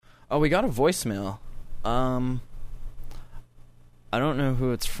Oh, we got a voicemail. I don't know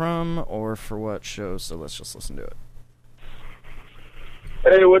who it's from or for what show, so let's just listen to it.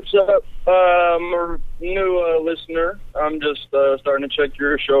 Hey, what's up? I'm a new listener. I'm just starting to check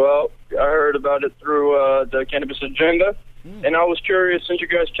your show out. I heard about it through the Cannabis Agenda, and I was curious, since you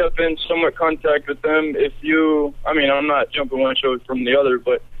guys kept in somewhat contact with them, if you, I mean, I'm not jumping one show from the other,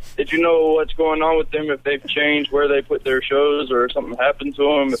 but did you know what's going on with them, if they've changed where they put their shows or something happened to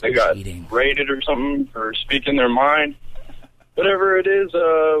them, if they got raided or something for speaking their mind? Whatever it is,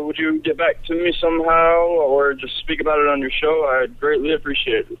 would you get back to me somehow or just speak about it on your show? I'd greatly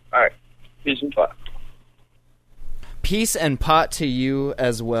appreciate it. All right. Peace and pot. Peace and pot to you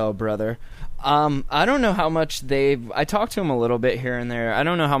as well, brother. I don't know how much I talked to them a little bit here and there. I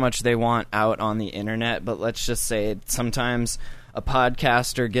don't know how much they want out on the internet, but let's just say sometimes a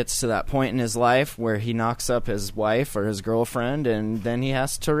podcaster gets to that point in his life where he knocks up his wife or his girlfriend, and then he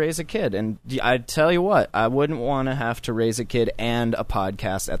has to raise a kid. And I tell you what, I wouldn't want to have to raise a kid and a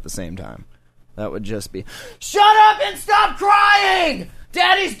podcast at the same time. That would just be, shut up and stop crying!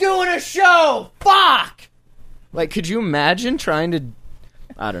 Daddy's doing a show! Fuck! Like, could you imagine trying to...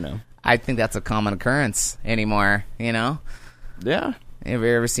 I don't know. I think that's a common occurrence anymore, you know? Yeah. Have you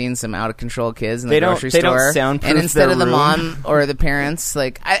ever seen some out-of-control kids in the grocery store? They don't soundproof and instead their of the room. mom or the parents,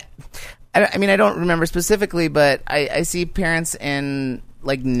 like, I mean, I don't remember specifically, but I see parents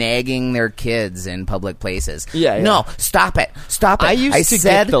like nagging their kids in public places. Yeah. No, stop it. Stop it. I said,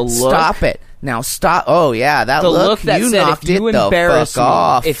 get the look. Stop it. Now stop. Oh, yeah, that The look that you said, knocked if you it the embarrass fuck me,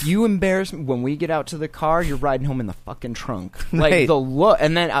 off. if you embarrass me when we get out to the car, you're riding home in the fucking trunk. Like, Right. the look.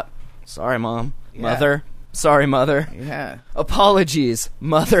 And then, sorry, Mom. Yeah. Mother. Sorry, Mother. Yeah. Apologies,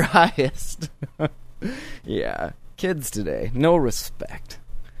 Mother highest. Yeah. Kids today. No respect.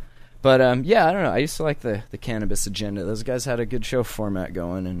 But, yeah, I don't know. I used to like the Cannabis Agenda. Those guys had a good show format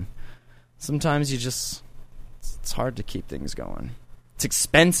going, and sometimes it's hard to keep things going. It's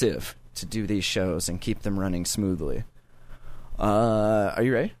expensive to do these shows and keep them running smoothly. Are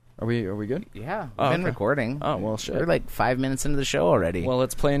you ready? Are we good? Yeah, we've been recording. Oh, well, shit. We're like 5 minutes into the show already. Well,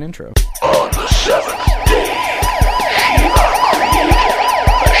 let's play an intro. On the seventh day,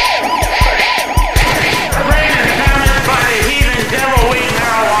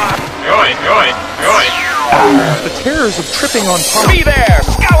 The terrors of tripping on pot. Be there!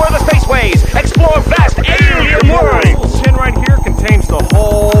 Scour the spaceways! Explore vast alien worlds! Tin right here contains the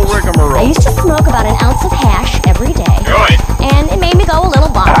whole rigmarole. I used to smoke about an ounce of hash every day. And it made me go a little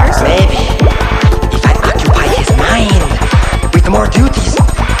bonkers. Maybe if I occupy his mind with more duties,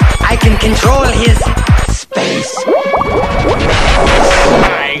 I can control his space.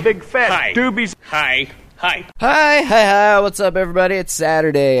 Hi. Big fat doobies. Hi. Hi, what's up, everybody? It's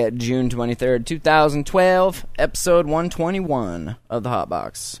Saturday, June 23rd, 2012, episode 121 of the Hot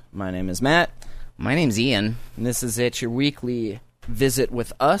Box. My name is Matt. My name's Ian. And this is it, your weekly visit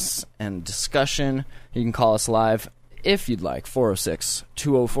with us and discussion. You can call us live if you'd like,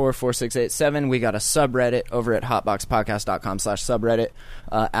 406-204-4687. We got a subreddit over at hotboxpodcast.com/subreddit.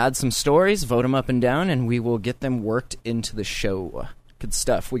 Add some stories, vote them up and down, and we will get them worked into the show. Good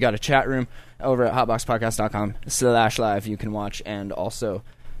stuff. We got a chat room over at hotboxpodcast.com/live. You can watch and also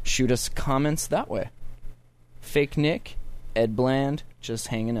shoot us comments that way. Fake Nick, Ed Bland, just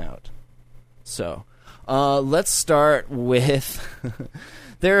hanging out. So, let's start with...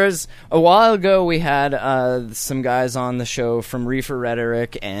 There's a while ago we had some guys on the show from Reefer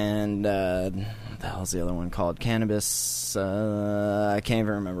Rhetoric and what the hell's the other one called? Cannabis. I can't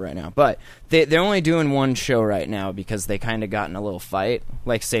even remember right now. But they're only doing one show right now because they kind of got in a little fight.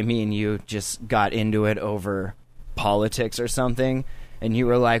 Like, say, me and you just got into it over politics or something, and you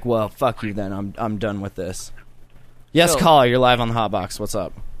were like, "Well, fuck you, then. I'm done with this." Yes, caller, you're live on the Hot Box. What's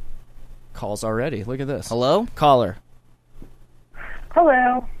up? Calls already. Look at this. Hello? Caller.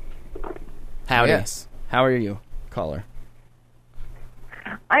 Hello. Howdy. Yes. How are you, caller?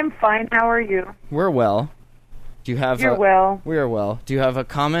 I'm fine. How are you? We're well. Do you have You're well. We are well. Do you have a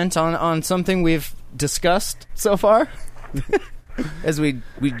comment on something we've discussed so far? As we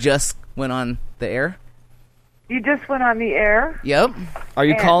just went on the air? You just went on the air? Yep. Are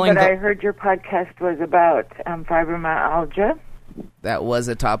you calling... But I heard your podcast was about fibromyalgia. That was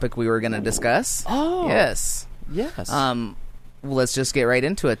a topic we were going to discuss. Oh. Yes. Yes. Well, let's just get right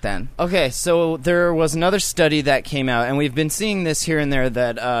into it then. Okay, so there was another study that came out, and we've been seeing this here and there,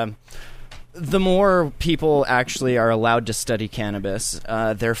 that the more people actually are allowed to study cannabis,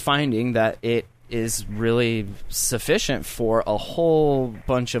 they're finding that it is really sufficient for a whole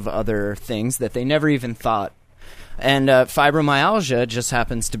bunch of other things that they never even thought And fibromyalgia just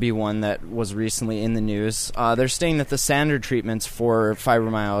happens to be one that was recently in the news. They're saying that the standard treatments for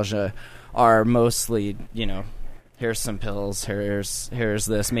fibromyalgia are mostly, here's some pills, here's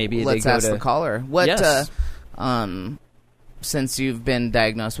this. Maybe Let's they go ask to the caller. What? Yes. Since you've been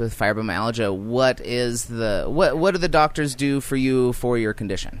diagnosed with fibromyalgia, what do the doctors do for you for your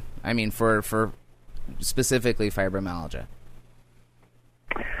condition? I mean, for specifically fibromyalgia.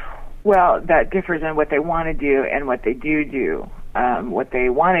 Well, that differs on what they want to do and what they do. What they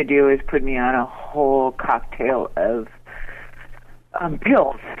want to do is put me on a whole cocktail of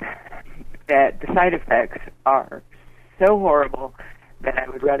pills that the side effects are so horrible that I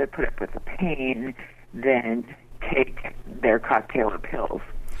would rather put up with the pain than take their cocktail of pills.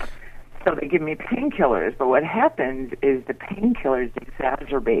 So they give me painkillers, but what happens is the painkillers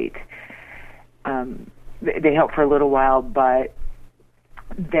exacerbate. They help for a little while, but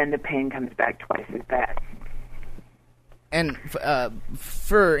then the pain comes back twice as bad. And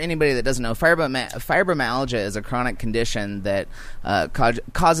for anybody that doesn't know, fibromyalgia is a chronic condition that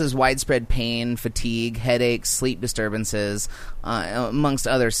causes widespread pain, fatigue, headaches, sleep disturbances, amongst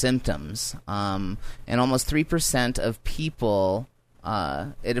other symptoms. And almost 3% of people,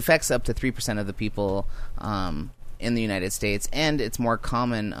 it affects up to 3% of the people in the United States, and it's more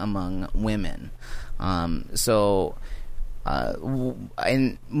common among women.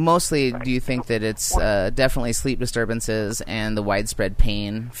 And mostly, do you think that it's definitely sleep disturbances and the widespread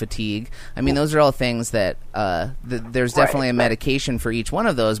pain, fatigue? I mean, those are all things that there's definitely a medication for each one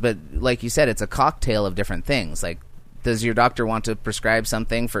of those, but like you said, it's a cocktail of different things. Like, does your doctor want to prescribe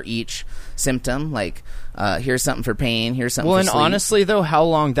something for each symptom? Like, here's something for pain, here's something for sleep. Well, and honestly, though, how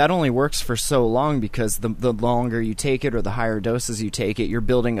long? That only works for so long, because the longer you take it or the higher doses you take it, you're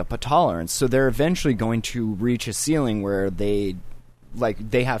building up a tolerance. So they're eventually going to reach a ceiling where they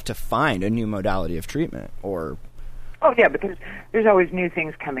have to find a new modality of treatment. Or Oh, yeah, but there's always new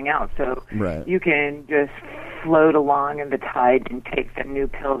things coming out, so you can just float along in the tide and take the new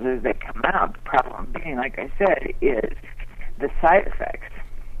pills as they come out. The problem being, like I said, is the side effects.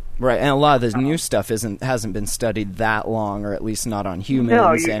 Right, and a lot of this new stuff hasn't been studied that long, or at least not on humans.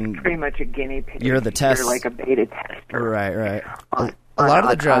 No, you're and pretty much a guinea pig. You're the test. You're like a beta tester. Right. On a lot of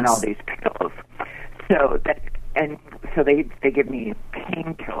the drugs on all these pills. So they give me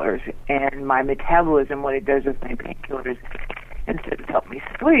painkillers, and my metabolism, what it does with my painkillers, instead of help me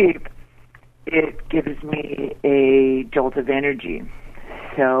sleep, it gives me a jolt of energy.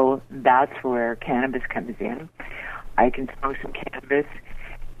 So that's where cannabis comes in. I can smoke some cannabis,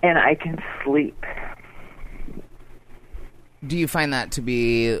 and I can sleep. Do you find that to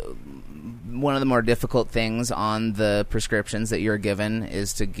be one of the more difficult things on the prescriptions that you're given,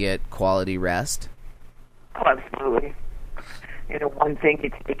 is to get quality rest? Oh, absolutely. One thing you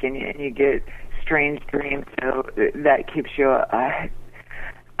take and you get strange dreams, so that keeps you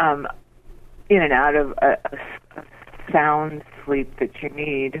in and out of a sound sleep that you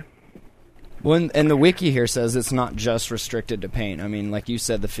need. Well, and the wiki here says it's not just restricted to pain. I mean, like you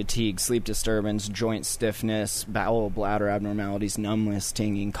said, the fatigue, sleep disturbance, joint stiffness, bowel, bladder abnormalities, numbness,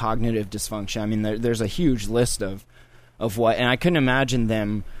 tingling, cognitive dysfunction. I mean, there's a huge list of what, and I couldn't imagine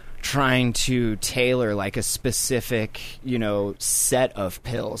them trying to tailor like a specific, set of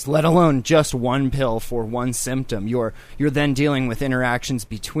pills, let alone just one pill for one symptom. You're then dealing with interactions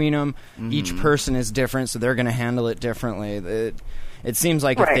between them. Mm-hmm. Each person is different, so they're going to handle it differently. It seems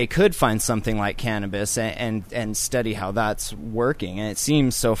like if they could find something like cannabis and study how that's working, and it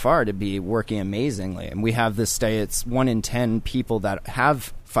seems so far to be working amazingly. And we have this study, it's 1 in 10 people that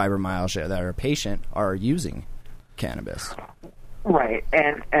have fibromyalgia that are a patient are using cannabis. Right,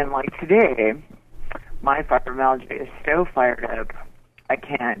 and like today, my fibromyalgia is so fired up, I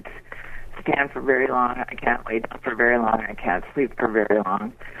can't stand for very long, I can't lay down for very long, I can't sleep for very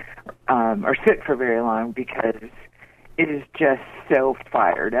long, or sit for very long, because it is just so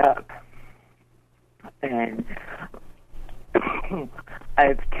fired up. And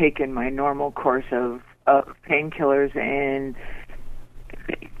I've taken my normal course of painkillers, and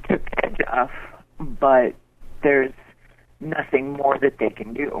they took the edge off, but there's nothing more that they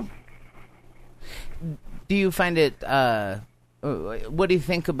can do. Do you find it, what do you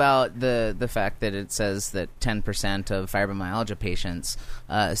think about the fact that it says that 10% of fibromyalgia patients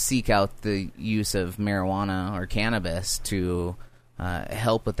seek out the use of marijuana or cannabis to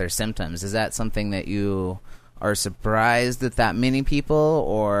help with their symptoms? Is that something that you are surprised that many people,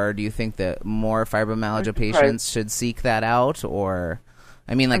 or do you think that more fibromyalgia patients should seek that out? Or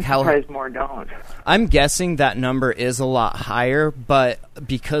I mean, like, how surprised more don't. I'm guessing that number is a lot higher, but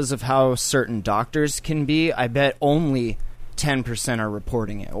because of how certain doctors can be, I bet only 10% are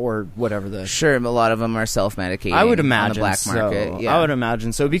reporting it, or whatever the... Sure, but a lot of them are self-medicating. I would imagine on the black market. so. Yeah. I would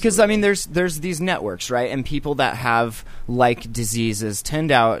imagine so, because I mean, there's these networks, right? And people that have like diseases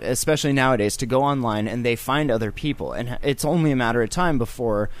tend out, especially nowadays, to go online and they find other people, and it's only a matter of time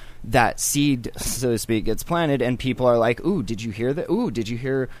before that seed, so to speak, gets planted, and people are like, "Ooh, did you hear that? Ooh, did you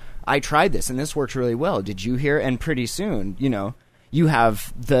hear? I tried this and this worked really well. Did you hear?" And pretty soon, you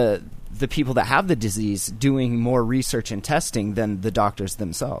have the people that have the disease doing more research and testing than the doctors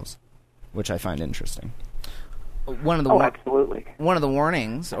themselves, which I find interesting. Absolutely. One of the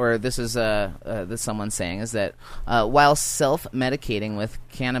warnings, or this is this someone saying, is that while self-medicating with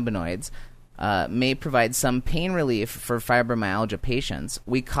cannabinoids may provide some pain relief for fibromyalgia patients,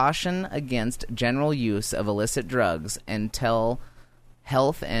 we caution against general use of illicit drugs until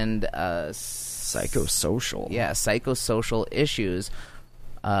health and psychosocial issues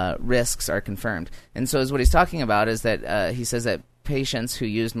risks are confirmed. And so what he's talking about is that he says that patients who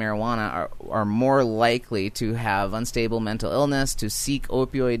use marijuana are more likely to have unstable mental illness, to seek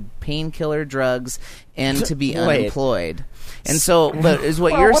opioid painkiller drugs, and to be unemployed. And so, but is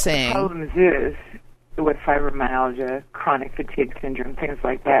what you're saying... the problems is, with fibromyalgia, chronic fatigue syndrome, things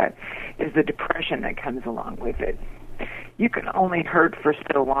like that, is the depression that comes along with it. You can only hurt for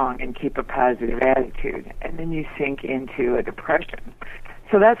so long and keep a positive attitude, and then you sink into a depression.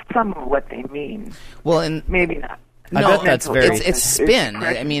 So that's some of what they mean. Well, and maybe not. I bet that's very... It's spin.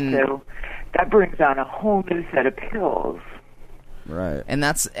 I mean... So that brings on a whole new set of pills. Right. And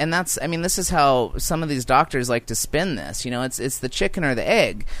that's I mean, this is how some of these doctors like to spin this. It's the chicken or the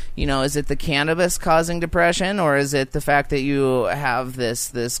egg. Is it the cannabis causing depression, or is it the fact that you have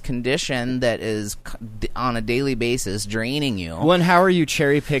this condition that is on a daily basis draining you? Well, and how are you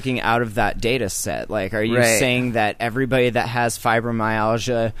cherry picking out of that data set? Like, are you saying that everybody that has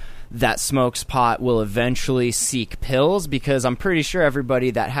fibromyalgia that smokes pot will eventually seek pills? Because I'm pretty sure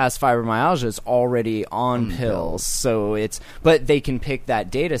everybody that has fibromyalgia is already on pills. So but they can pick that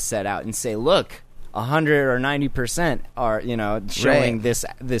data set out and say, look, 100 or 90% are, showing this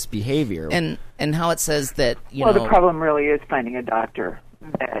behavior. And how it says that, the problem really is finding a doctor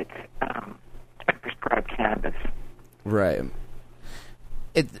that prescribe cannabis. Right.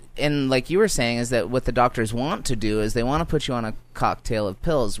 And like you were saying, is that what the doctors want to do is they want to put you on a cocktail of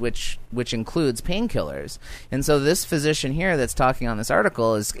pills, which includes painkillers. And so this physician here that's talking on this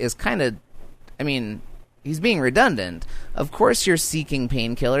article is kind of, I mean, he's being redundant. Of course you're seeking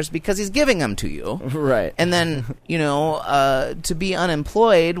painkillers because he's giving them to you. Right. And then, to be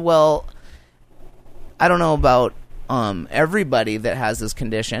unemployed, well, I don't know about everybody that has this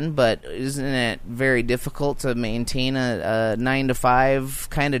condition, but isn't it very difficult to maintain a 9-to-5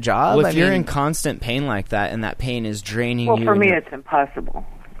 kind of job? Well, if you're in constant pain like that, and that pain is draining you... Well, for me, it's impossible.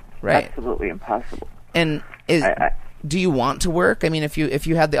 Right. Absolutely impossible. And do you want to work? I mean, if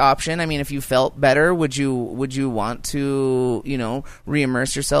you had the option, I mean, if you felt better, would you want to,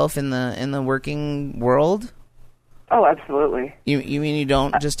 re-immerse yourself in the working world? Oh, absolutely. You mean you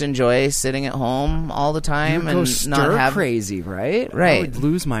don't just enjoy sitting at home all the time and not have crazy, right? Right. I would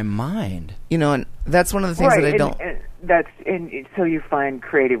lose my mind. And that's one of the things that I don't. And so you find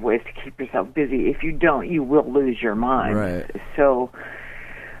creative ways to keep yourself busy. If you don't, you will lose your mind. Right. So,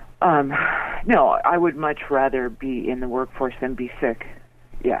 no, I would much rather be in the workforce than be sick.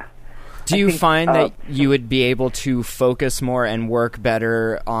 Yeah. Do you find that you would be able to focus more and work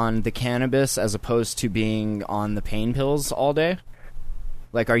better on the cannabis as opposed to being on the pain pills all day?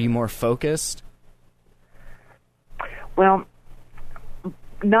 Like, are you more focused? Well,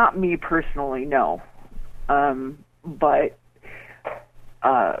 not me personally, no. But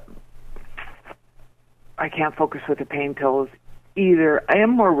I can't focus with the pain pills either. I am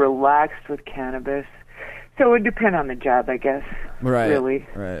more relaxed with cannabis. So it would depend on the job, I guess. Right. Really.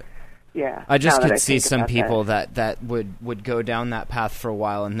 Right. Yeah. I just could see some people that would go down that path for a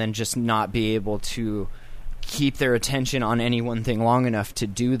while and then just not be able to keep their attention on any one thing long enough to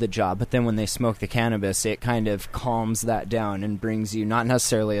do the job. But then when they smoke the cannabis, it kind of calms that down and brings you not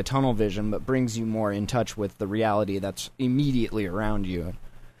necessarily a tunnel vision, but brings you more in touch with the reality that's immediately around you.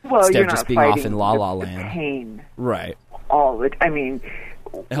 Well, instead you're of just not being off fighting in la the land. Pain. Right. I mean,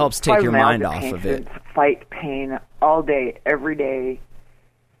 it helps take your mind off of it. Fight pain all day, every day.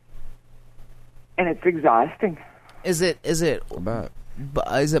 And it's exhausting. Is it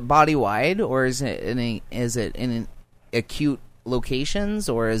body wide, or is it in acute locations,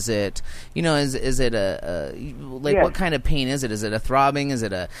 or is it is it what kind of pain is it? Is it a throbbing? Is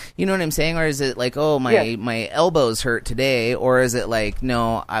it a what I'm saying, or is it like my elbows hurt today, or is it like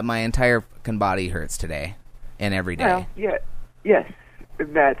no, my entire fucking body hurts today and every day? Well, yes,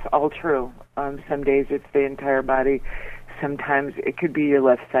 that's all true. Some days it's the entire body. Sometimes it could be your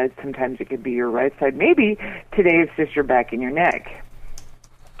left side. Sometimes it could be your right side. Maybe today it's just your back and your neck.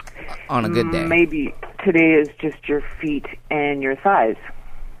 On a good day. Maybe today is just your feet and your thighs.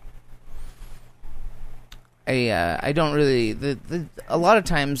 I don't really. A lot of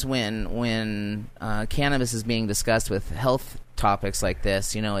times when cannabis is being discussed with health topics like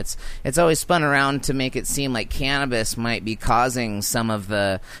this, it's always spun around to make it seem like cannabis might be causing some of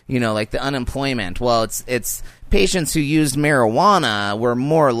the, like the unemployment. Well, it's patients who used marijuana were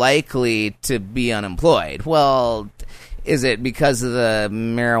more likely to be unemployed. Well, is it because of the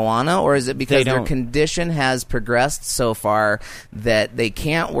marijuana, or is it because their condition has progressed so far that they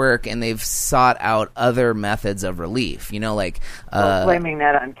can't work and they've sought out other methods of relief? Blaming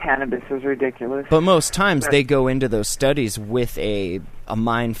that on cannabis is ridiculous. But most times they go into those studies with a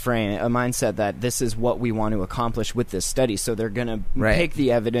mindset that this is what we want to accomplish with this study. So they're going to take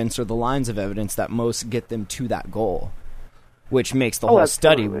the evidence or the lines of evidence that most get them to that goal, which makes the whole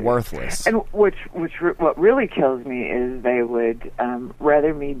study worthless. And what really kills me is they would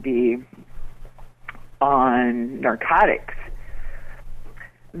rather me be on narcotics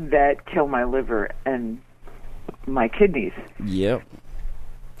that kill my liver and my kidneys. Yep.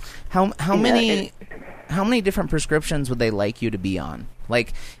 How many different prescriptions would they like you to be on?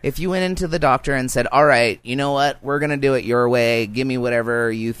 Like, if you went into the doctor and said, all right, you know what, we're going to do it your way, give me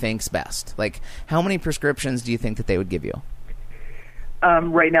whatever you think's best. Like, how many prescriptions do you think that they would give you?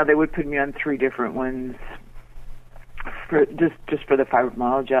 Right now, they would put me on 3 different ones, for just for the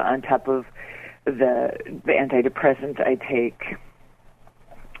fibromyalgia, on top of the antidepressants I take.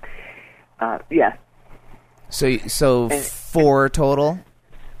 Yeah. So 4 total?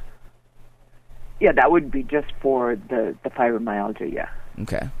 Yeah, that would be just for the fibromyalgia. Yeah.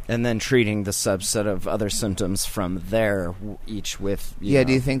 Okay. And then treating the subset of other symptoms from there, each with do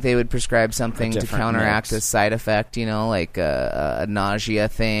you think they would prescribe something to counteract a side effect, like a nausea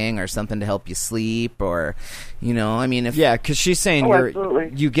thing or something to help you sleep, or because she's saying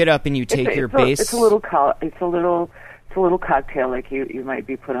you get up and you take your base. It's a little cocktail, like you might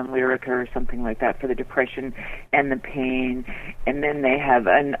be put on Lyrica or something like that for the depression and the pain, and then they have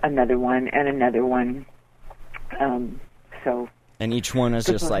another one and another one. And each one is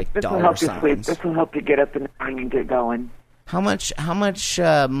just like dollar signs. This will help you get up in the morning and get going. How much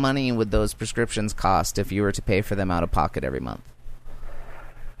money would those prescriptions cost if you were to pay for them out of pocket every month?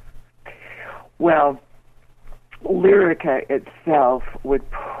 Well, Lyrica itself would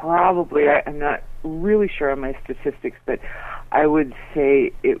probably, I'm not really sure on my statistics, but I would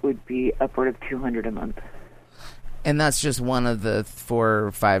say it would be upward of $200 a month. And that's just one of the 4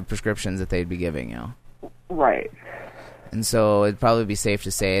 or 5 prescriptions that they'd be giving you. Right. And so it'd probably be safe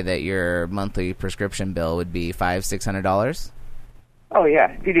to say that your monthly prescription bill would be $500-$600. Oh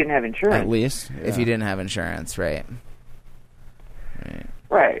yeah, if you didn't have insurance. At least, if you didn't have insurance, right?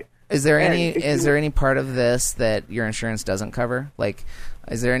 Right. Is there any part of this that your insurance doesn't cover? Like,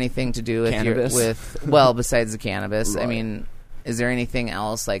 is there anything to do with cannabis? Besides the cannabis? Right. I mean, is there anything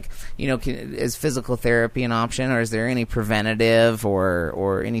else, like, is physical therapy an option, or is there any preventative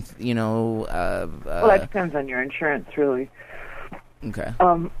or any, well, that depends on your insurance, really. Okay.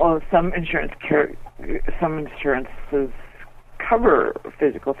 Well, some insurances cover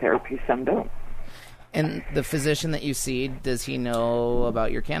physical therapy, some don't. And the physician that you see, does he know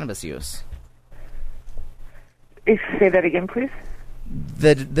about your cannabis use? Say that again, please.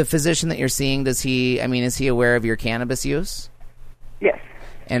 The physician that you're seeing, is he aware of your cannabis use? Yes.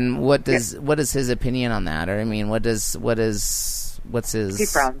 And what is his opinion on that? Or what's his? He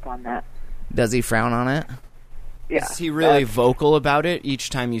frowns on that. Does he frown on it? Yeah. Is he really vocal about it each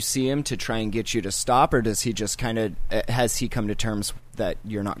time you see him to try and get you to stop, or does he just kind of has he come to terms that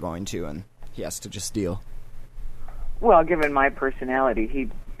you're not going to and he has to just deal? Well, given my personality, he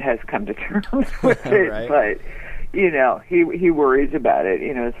has come to terms with it, right. But he worries about it.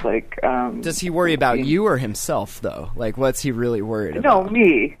 It's like. Does he worry about you or himself, though? Like, what's he really worried about? No,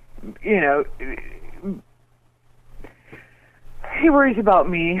 me. He worries about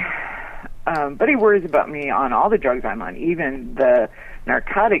me, but he worries about me on all the drugs I'm on, even the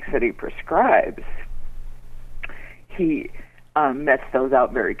narcotics that he prescribes. He vets those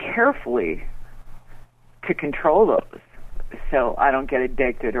out very carefully to control those, so I don't get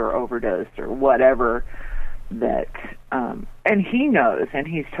addicted or overdosed or whatever. That and he knows, and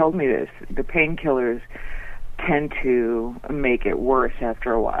he's told me this, the painkillers tend to make it worse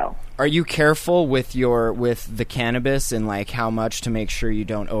after a while. Are you careful with the cannabis and like how much to make sure you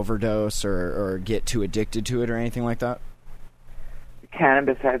don't overdose or get too addicted to it or anything like that?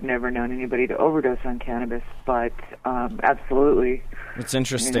 Cannabis, I've never known anybody to overdose on cannabis, but absolutely. It's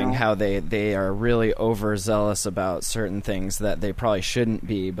interesting how they are really overzealous about certain things that they probably shouldn't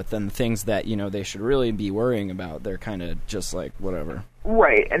be, but then the things that, they should really be worrying about, they're kind of just like, whatever.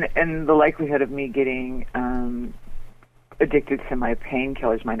 Right, and the likelihood of me getting addicted to my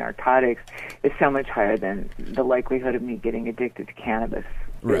painkillers, my narcotics, is so much higher than the likelihood of me getting addicted to cannabis.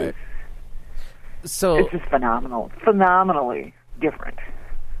 Right. So it's just phenomenally different.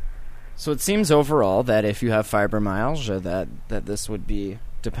 So it seems overall that if you have fibromyalgia, that this would be,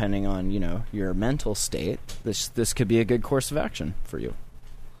 depending on your mental state, this could be a good course of action for you.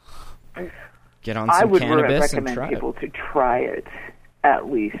 Get on some cannabis and try it. I would recommend people to try it.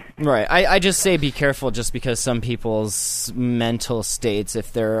 At least. Right. I just say be careful just because some people's mental states,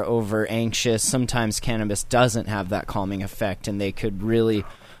 if they're over anxious, sometimes cannabis doesn't have that calming effect and they could really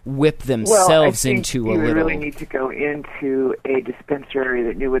whip themselves into a little... you really need to go into a dispensary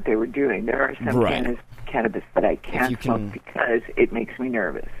that knew what they were doing. There are some cannabis that I can't smoke because it makes me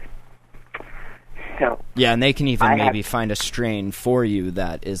nervous. So yeah, and they can even maybe find a strain for you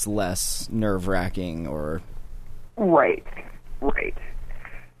that is less nerve-wracking or... Right.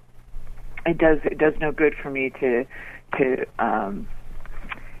 It does no good for me to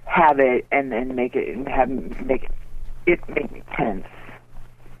have it and then make it make me tense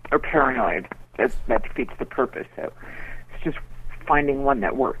or paranoid. That defeats the purpose. So it's just finding one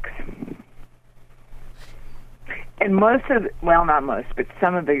that works. And not most, but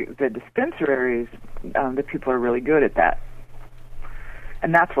some of the dispensaries, the people are really good at that,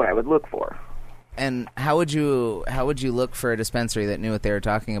 and that's what I would look for. And how would you look for a dispensary that knew what they were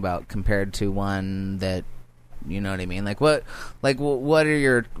talking about compared to one that, you know what I mean? What are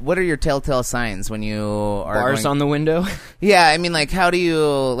your telltale signs when you are bars on the window? Yeah, I mean, how do you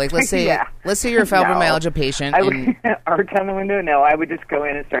let's say you're a fibromyalgia patient. Art on the window? No, I would just go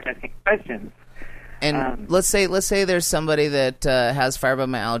in and start asking questions. And let's say there's somebody that has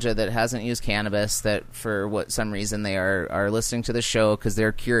fibromyalgia that hasn't used cannabis, that for some reason they are listening to the show because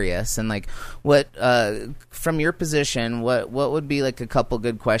they're curious, and what from your position, what would be a couple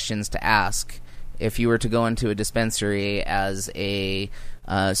good questions to ask if you were to go into a dispensary as a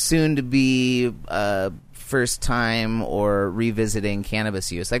soon to be first time or revisiting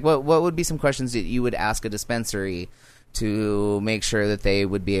cannabis use? What would be some questions that you would ask a dispensary to make sure that they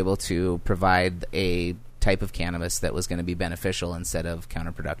would be able to provide a type of cannabis that was going to be beneficial instead of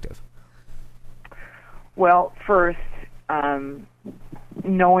counterproductive? Well, first,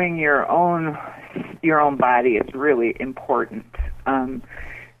 knowing your own body is really important.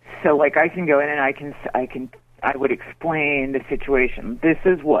 So, I can go in and I would explain the situation. This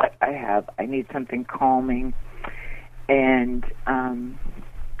is what I have. I need something calming, and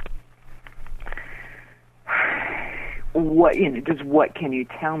what can you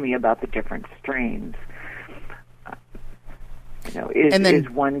tell me about the different strains? Is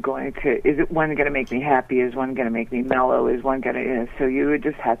one going to make me happy? Is one going to make me mellow? Is one going to, so you would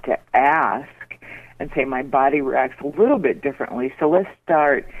just have to ask and say, my body reacts a little bit differently, so let's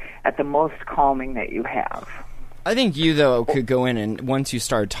start at the most calming that you have. I think you, though, could go in and once you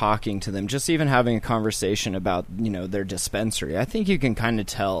start talking to them, just even having a conversation about, their dispensary, I think you can kind of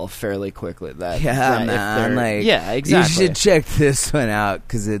tell fairly quickly that. Yeah, man. Yeah, exactly. You should check this one out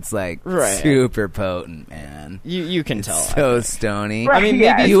because it's super potent, man. You can tell. So stony. Right, I mean,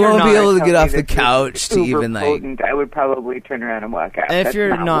 maybe you won't be able to get off the couch to even potent, I would probably turn around and walk out. And if that's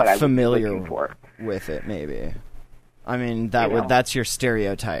you're not familiar for. with it, maybe. I mean, that's your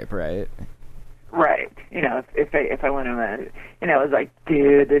stereotype, right? Right. If I went in it was like,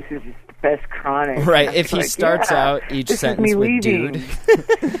 dude, this is just the best chronic. Right. If he starts out each sentence with dude.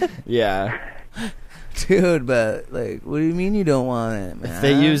 Yeah. Dude, but what do you mean you don't want it, man? If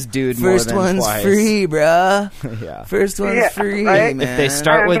they use dude more than twice. First one's free, bruh. Yeah. First one's free, right? man. If they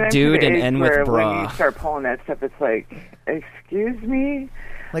start with dude and end with bra. When you start pulling that stuff, it's like, excuse me?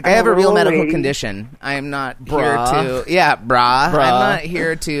 I have a real medical condition. I'm not here to... Yeah, brah. I'm not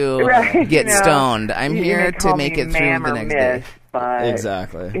here to get stoned. I'm here to make it through the next day. But,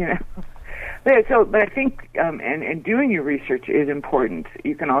 exactly. But I think and doing your research is important.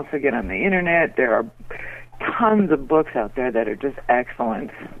 You can also get on the internet. There are tons of books out there that are just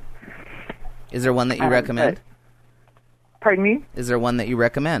excellent. Is there one that you recommend? Pardon me? Is there one that you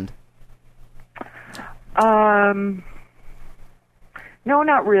recommend? No,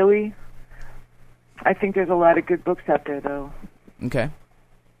 not really. I think there's a lot of good books out there, though. Okay.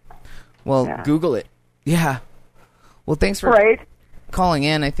 Well, Google it. Yeah. Well, thanks for... Right. calling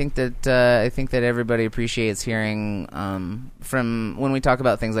in. I think that everybody appreciates hearing from when we talk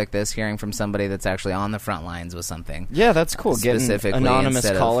about things like this, hearing from somebody that's actually on the front lines with something. Yeah, that's cool. Getting Specifically, anonymous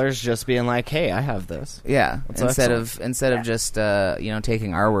instead of- callers just being like, "Hey, I have this." Yeah, That's instead excellent. of just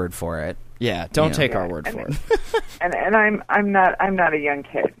taking our word for it. Yeah, don't Yeah. take our word for it. And I'm not a young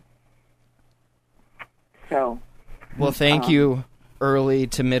kid. So. Well, thank you, early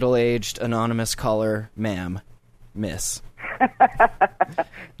to middle-aged anonymous caller, ma'am, miss.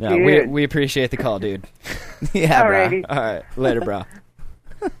 No, we appreciate the call, dude. Yeah, Alrighty. All right, later, bro.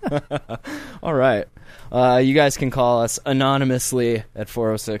 All right. You guys can call us anonymously at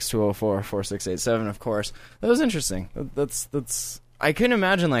 406-204-4687, of course. That was interesting. That's. I couldn't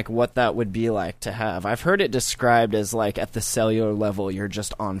imagine like what that would be like to have. I've heard it described as like at the cellular level, you're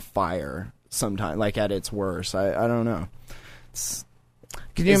just on fire sometimes, like at its worst. I don't know.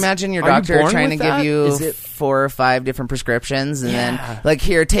 Can you imagine your are you doctor born trying to with give that? you Is it- 4 or 5 different prescriptions, and Yeah. then like,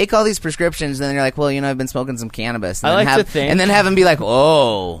 here, take all these prescriptions, and then you're like, well, I've been smoking some cannabis. And I then like to think- and then have him be like,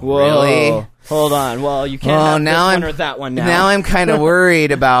 oh, Whoa. really? Hold on. Well, you can't Oh, have now this I'm one or that one now. Now I'm kind of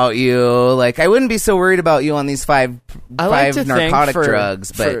worried about you. Like, I wouldn't be so worried about you on these five I like to narcotic think for,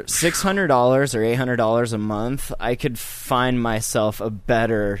 drugs, for but $600 or $800 a month, I could find myself a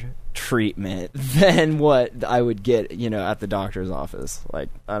better treatment than what I would get, at the doctor's office. Like,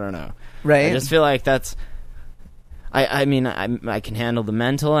 I don't know. right? I just feel like that's. I mean, I can handle the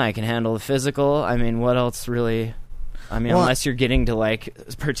mental, I can handle the physical. I mean, what else really? I mean, Well, unless you're getting to like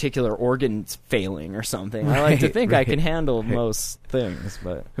particular organs failing or something. I like to Right, think I right. can handle most things,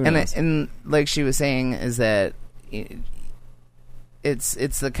 but who and knows? and like she was saying, is that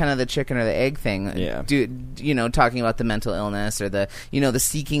it's the kind of the chicken or the egg thing. Yeah. Talking about the mental illness or the the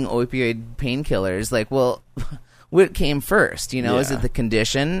seeking opioid painkillers. Like, well, what came first? Is Yeah. it the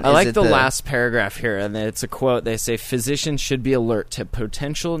condition? I Is like it the last paragraph here, and it's a quote. They say, physicians should be alert to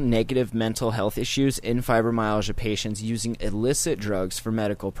potential negative mental health issues in fibromyalgia patients using illicit drugs for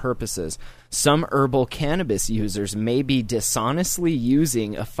medical purposes. Some herbal cannabis users may be dishonestly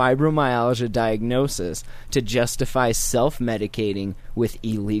using a fibromyalgia diagnosis to justify self-medicating with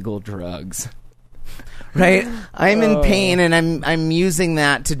illegal drugs. Right, I'm in pain, and I'm using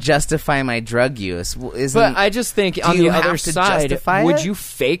that to justify my drug use. But I just think on you the have other to side, justify would it? you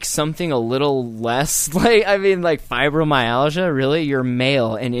fake something a little less? Like fibromyalgia? Really? You're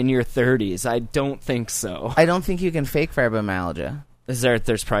male and in your 30s. I don't think so. I don't think you can fake fibromyalgia.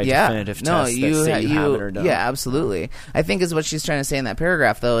 There's probably definitive tests that say you have it or don't. Yeah, absolutely. I think is what she's trying to say in that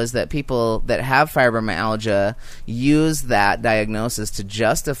paragraph, though, is that people that have fibromyalgia use that diagnosis to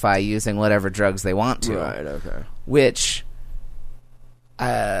justify using whatever drugs they want to. Right, okay. Which,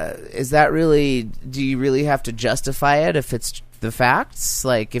 is that really, do you really have to justify it if it's the facts?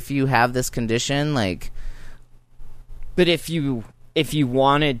 Like, if you have this condition, like... But if you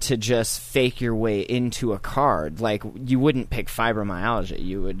wanted to just fake your way into a card, like, you wouldn't pick fibromyalgia.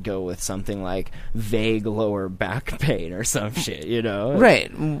 You would go with something like vague lower back pain or some shit,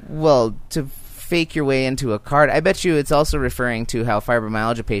 Right. Well, to fake your way into a card, I bet you it's also referring to how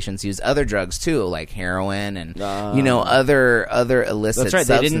fibromyalgia patients use other drugs too, like heroin and other illicit That's right.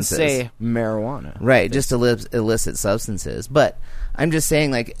 substances. They didn't say marijuana. Right, just illicit substances. But I'm just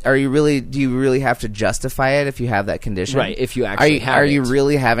saying, like, do you really have to justify it if you have that condition? Right, if you actually have Are it. you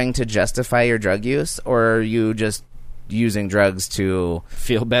really having to justify your drug use, or are you just using drugs to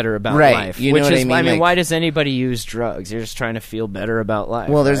feel better about Right, life? you know what I mean? Like- why does anybody use drugs? You're just trying to feel better about life.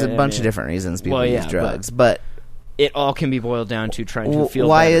 Well, there's right? a bunch of different reasons people Well, yeah, use drugs, but it all can be boiled down to trying to feel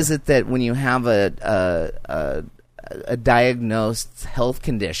why better. is it that when you have a diagnosed health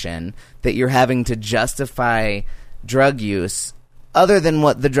condition that you're having to justify drug use other than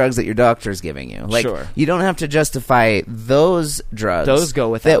what the drugs that your doctor is giving you? Like, Sure. you don't have to justify those drugs. Those go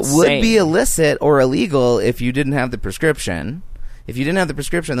without that would saying. be illicit or illegal if you didn't have the prescription. If you didn't have the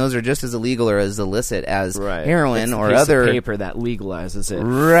prescription, those are just as illegal or as illicit as heroin It's a or piece other of paper that legalizes it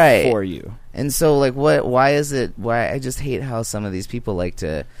for you. And so, like, why is it? Why I just hate how some of these people like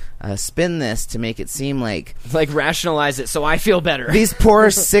to spin this to make it seem like rationalize it so I feel better. These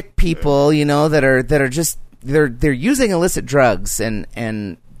poor sick people, that are just they're using illicit drugs,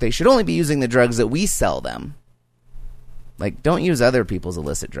 and they should only be using the drugs that we sell them. Like, don't use other people's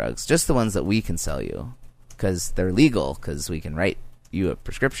illicit drugs, just the ones that we can sell you, because they're legal, because we can write you a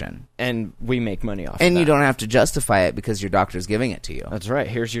prescription. And we make money off And of you that. don't have to justify it because your doctor's giving it to you. That's right.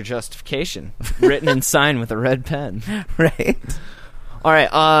 Here's your justification. Written and signed with a red pen. Right. All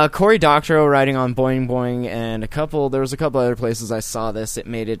right. Cory Doctorow writing on Boing Boing, and there was a couple other places I saw this. It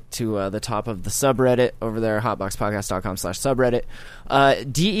made it to the top of the subreddit over there, hotboxpodcast.com/subreddit.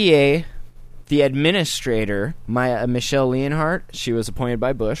 DEA, the administrator, Michelle Leonhardt, she was appointed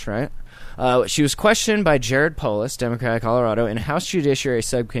by Bush, right? She was questioned by Jared Polis, Democrat of Colorado, in a House Judiciary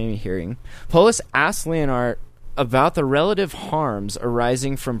Subcommittee hearing. Polis asked Leonhardt about the relative harms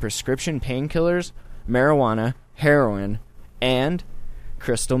arising from prescription painkillers, marijuana, heroin, and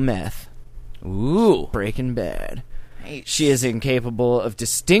crystal meth. Ooh. Breaking Bad. Nice. She is incapable of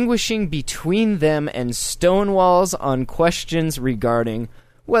distinguishing between them and Stonewalls on questions regarding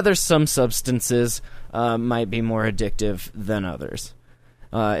whether some substances might be more addictive than others.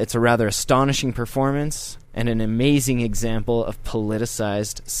 It's a rather astonishing performance and an amazing example of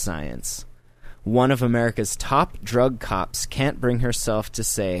politicized science. One of America's top drug cops can't bring herself to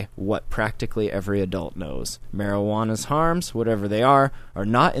say what practically every adult knows. Marijuana's harms, whatever they are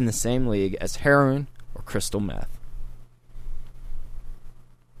not in the same league as heroin or crystal meth.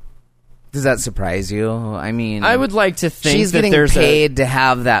 Does that surprise you? I mean, I would like to think she's that getting there's paid to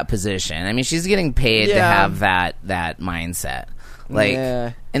have that position. I mean, she's getting paid to have that mindset. Like,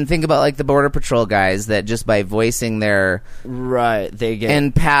 and think about like the Border Patrol guys that just by voicing their they get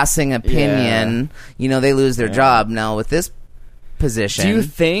and passing opinion, they lose their job. Now with this position, do you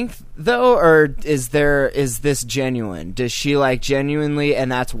think though, or is this genuine? Does she like genuinely,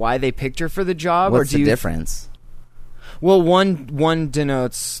 and that's why they picked her for the job? What's or the difference? Well, one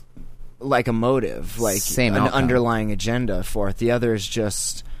denotes like a motive, like Same an outcome. underlying agenda for it. The other is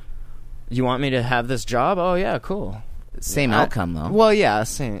just, you want me to have this job? Oh yeah, cool. Same outcome though. Well, yeah,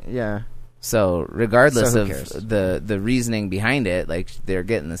 same, yeah. So regardless So of who cares? the reasoning behind it, like they're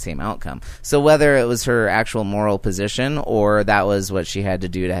getting the same outcome. So whether it was her actual moral position or that was what she had to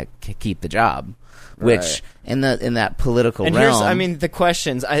do to keep the job, which in that political and realm, here's, I mean, the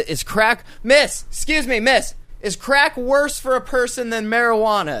questions: is crack, Miss? Excuse me, Miss. Is crack worse for a person than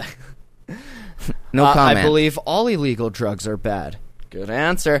marijuana? no comment. I believe all illegal drugs are bad. Good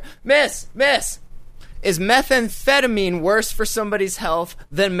answer, Miss. Is methamphetamine worse for somebody's health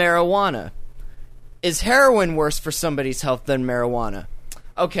than marijuana? Is heroin worse for somebody's health than marijuana?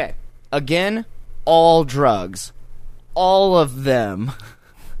 Okay, again, all drugs. All of them.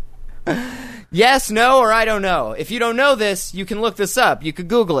 Yes, no, or I don't know. If you don't know this, you can look this up. You could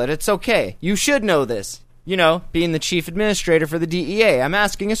Google it. It's okay. You should know this. Being the chief administrator for the DEA, I'm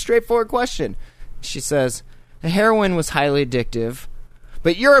asking a straightforward question. She says, the heroin was highly addictive.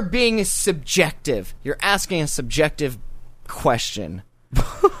 But you're being subjective. You're asking a subjective question.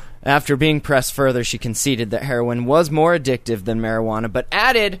 After being pressed further, she conceded that heroin was more addictive than marijuana, but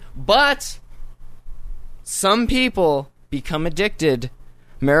added, but some people become addicted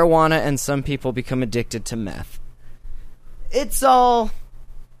marijuana and some people become addicted to meth. It all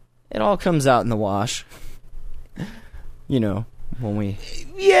comes out in the wash. When we...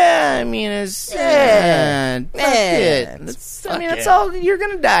 Yeah, I mean, it's... That's all... You're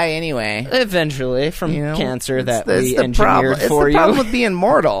going to die anyway. Eventually, from cancer that we engineered problem. for you. It's the problem with being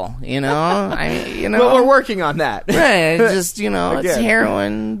mortal, But we're working on that. Right, just, it's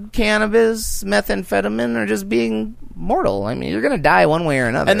heroin, cannabis, methamphetamine, or just being mortal. I mean, you're going to die one way or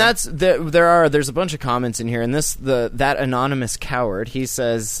another. And that's... There's a bunch of comments in here, and that anonymous coward, he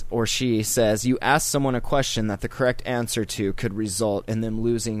says, or she says, you ask someone a question that the correct answer to could result in them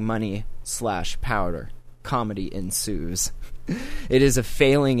losing money / powder. Comedy ensues. It is a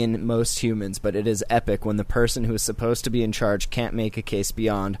failing in most humans, but it is epic when the person who is supposed to be in charge can't make a case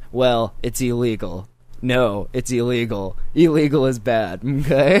beyond, well, it's illegal. No, it's illegal. Illegal is bad,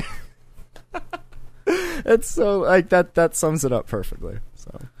 okay? It's so, like, that sums it up perfectly,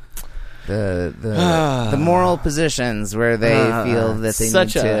 so... The moral positions where they feel that they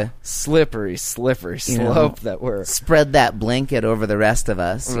such need a to slippery slope that we're spread that blanket over the rest of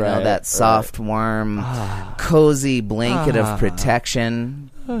us. That soft, warm, cozy blanket of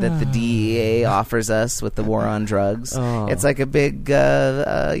protection that the DEA offers us with the war on drugs. It's like a big,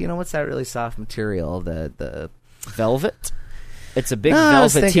 what's that really soft material? The velvet. It's a big I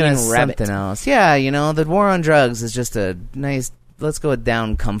was thinking velveteen of rabbit. something else. Yeah, the war on drugs is just a nice. Let's go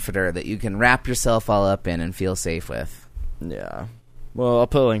down comforter that you can wrap yourself all up in and feel safe with. Yeah. Well, I'll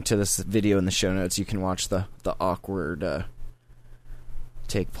put a link to this video in the show notes. You can watch the awkward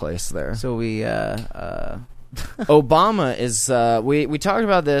take place there. So we Obama is we talked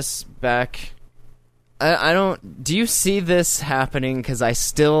about this back. I don't. Do you see this happening? Because I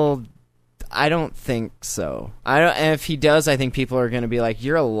don't think so. And if he does, I think people are going to be like,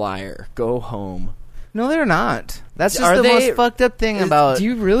 "You're a liar. Go home." No, they're not. That's just the most fucked up thing about. Do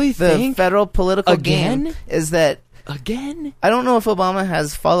you really the think federal political game is that again? I don't know if Obama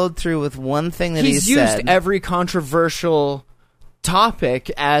has followed through with one thing that he's said. used every controversial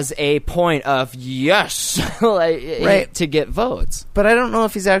topic as a point of yes, Right. to get votes. But I don't know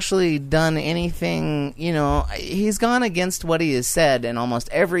if he's actually done anything. You know, he's gone against what he has said in almost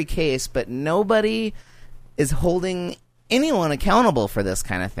every case, but nobody is holding anyone accountable for this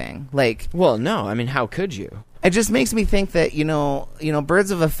kind of thing. Like, Well, no, I mean, how could you? it just makes me think that you know,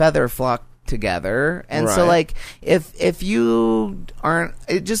 birds of a feather flock together, and so Right. like if you aren't,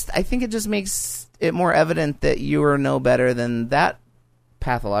 I think it just makes it more evident that you are no better than that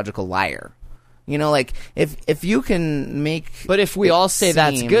pathological liar. You know, like if you can make, But if we it all say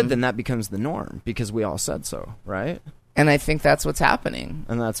that's seem- good, then that becomes the norm because we all said so, right? and I think that's what's happening.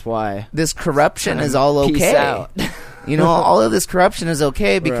 And that's why This corruption is all Peace okay. out. You know, all of this corruption is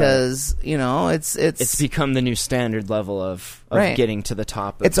okay because you know it's become the new standard level of Right. getting to the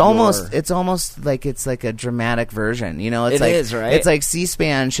top. Of it's almost like it's like a dramatic version. You know, it's It like is, right? It's like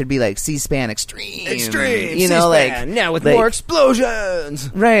C-SPAN should be like C-SPAN Extreme. You C-SPAN, know, like now with like- more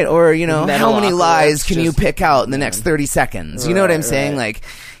explosions. right? Or you know, how many Metalocalypse lies can you just- pick out in the next 30 seconds? You know what I'm Right, saying? right. Like,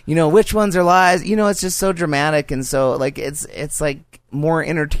 you know, which ones are lies? You know, it's just so dramatic and so like it's like more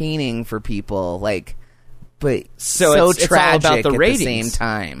entertaining for people. Like, but so it's tragic all about the at ratings. the same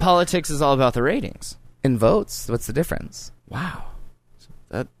time. Politics is all about the ratings. In votes, what's the difference? Wow,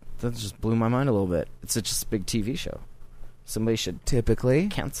 that just blew my mind a little bit. It's just a big TV show. Somebody should Typically,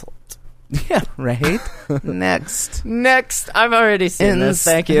 cancel it. yeah, right. Next. I've already seen this.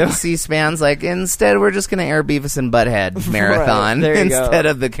 Thank you. C-SPAN's like, instead we're just going to air Beavis and Butthead marathon there you go. instead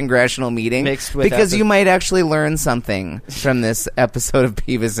of the congressional meeting. Mixed with because you might actually learn something from this episode of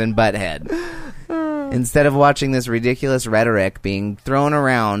Beavis and Butthead. Instead of watching this ridiculous rhetoric being thrown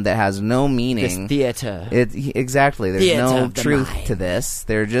around that has no meaning. This theater. Exactly. There's Theater no of the truth mind. to this.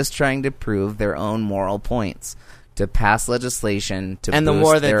 They're just trying to prove their own moral points. To pass legislation to And the boost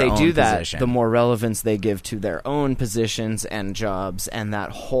more that their they own do that, position. the more relevance they give to their own positions and jobs and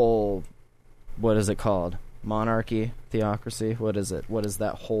that whole, what is it called? Monarchy? Theocracy? What is it? What is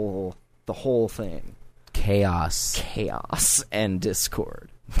that whole, the whole thing? Chaos. And discord.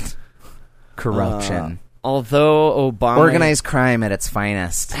 Corruption. Although Obama... Organized crime at its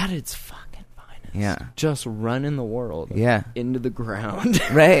finest. At its fucking finest. Yeah. Just running the world. Yeah. Into the ground.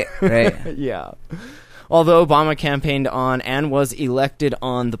 Right. Yeah. Although Obama campaigned on and was elected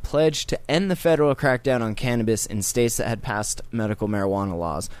on the pledge to end the federal crackdown on cannabis in states that had passed medical marijuana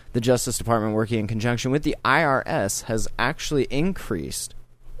laws, the Justice Department, working in conjunction with the IRS, has actually increased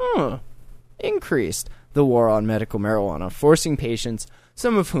the war on medical marijuana, forcing patients,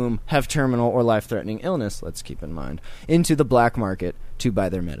 some of whom have terminal or life-threatening illness, let's keep in mind, into the black market to buy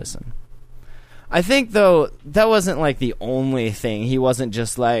their medicine. I think, though, that wasn't, like, the only thing. He wasn't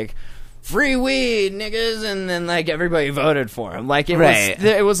just like, free weed, niggas, and then, like, everybody voted for him. Like,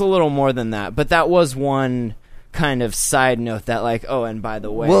 it was a little more than that. But that was one kind of side note that, like, oh, and by the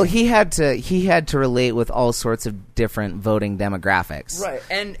way... Well, he had to relate with all sorts of different voting demographics. Right.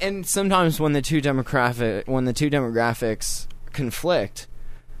 And sometimes when the two demographics conflict,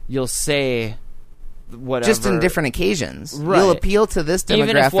 you'll say whatever, just in different occasions. Right. You'll appeal to this demographic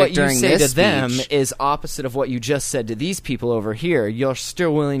even if what you during say this to them speech. is opposite of what you just said to these people over here. You're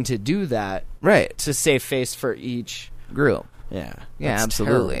still willing to do that, right, to save face for each group. Yeah, Yeah, that's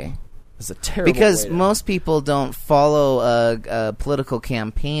absolutely. terrible. It's a terrible because way to... most people don't follow a political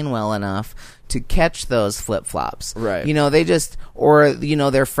campaign well enough to catch those flip-flops. Right. You know, they just, or, you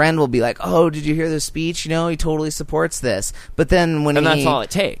know, their friend will be like, oh, did you hear this speech? You know, he totally supports this. But then when that's all it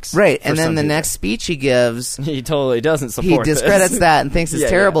takes. Right. for And then some the people. next speech he gives, He totally doesn't he support discredits this. that and thinks it's Yeah,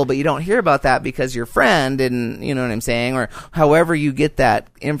 terrible, yeah. but you don't hear about that because your friend didn't, you know what I'm saying? Or however you get that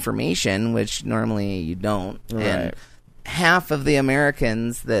information, which normally you don't. Right. And half of the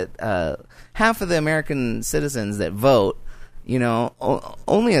American citizens that vote, you know,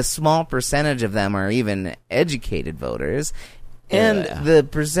 only a small percentage of them are even educated voters. And Yeah. the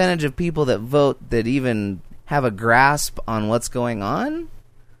percentage of people that vote that even have a grasp on what's going on,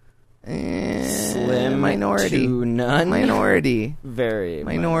 Slim minority. to none. Minority. Very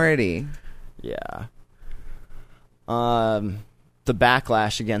Minority. Yeah. The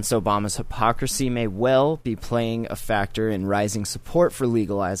backlash against Obama's hypocrisy may well be playing a factor in rising support for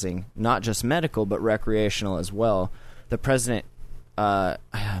legalizing not just medical but recreational as well. The president, I'm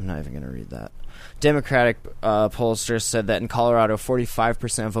not even going to read that. Democratic pollsters said that in Colorado,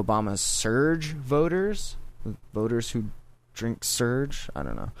 45% of Obama's surge voters who drink surge, I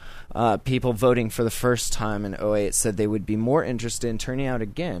don't know, people voting for the first time in 2008 said they would be more interested in turning out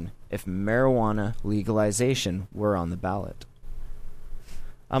again if marijuana legalization were on the ballot.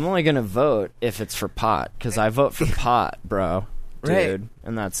 I'm only going to vote if it's for pot, because I vote for pot, bro. Dude. Right.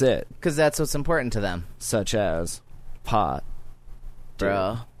 And that's it. Because that's what's important to them. Such as pot.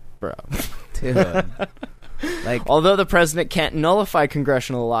 bro. Dude. Like, although the president can't nullify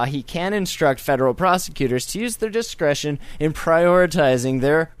congressional law, he can instruct federal prosecutors to use their discretion in prioritizing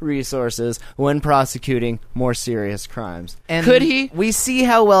their resources when prosecuting more serious crimes. and Could he? We see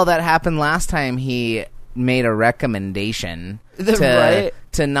how well that happened last time he made a recommendation Right.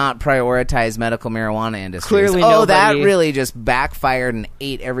 to not prioritize medical marijuana industries. Clearly that nobody- really just backfired and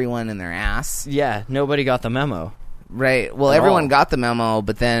ate everyone in their ass. Yeah, nobody got the memo. Right. Well, At everyone all. got the memo,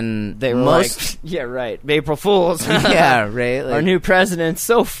 but then They were like, yeah, right, April Fools. yeah, right. Like, Our new president's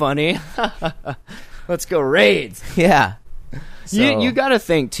so funny. Let's go raids. yeah. You got to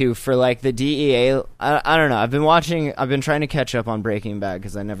think too for like the DEA. I don't know. I've been trying to catch up on Breaking Bad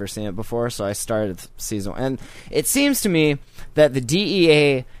because I never seen it before. So I started season 1, and it seems to me that the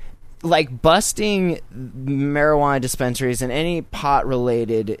DEA, like busting marijuana dispensaries and any pot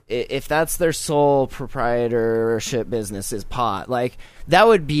related, if that's their sole proprietorship business is pot, like that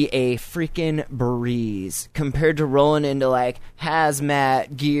would be a freaking breeze compared to rolling into like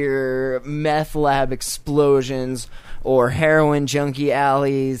hazmat gear, meth lab explosions, or heroin junkie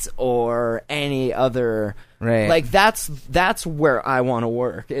alleys, or any other. Right. Like that's where I want to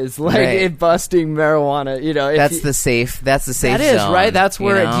work, is like Right. in busting marijuana. You know, if That's you- the safe. That's the safe that is zone, right. That's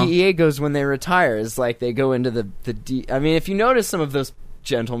where you know? a DEA goes when they retire. Is like they go into the I mean, if you notice some of those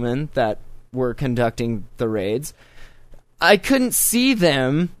gentlemen that were conducting the raids, I couldn't see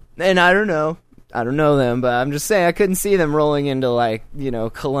them, and I don't know them, but I'm just saying I couldn't see them rolling into like, you know,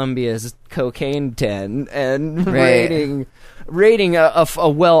 Colombia's cocaine den and Right. raiding a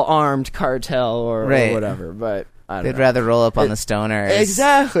well-armed cartel or Right. whatever. But I don't They'd know. rather roll up on the stoners.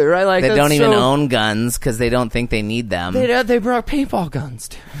 Exactly right. Like They that's don't even so- own guns because they don't think they need them. They brought paintball guns.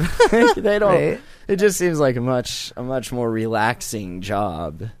 Dude. They don't. Right. It just seems like a much more relaxing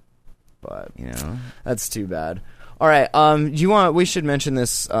job. But You know. that's too bad. All right. We should mention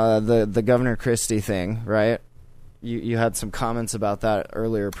this. The Governor Christie thing, right? You had some comments about that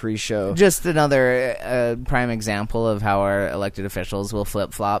earlier pre-show. Just another prime example of how our elected officials will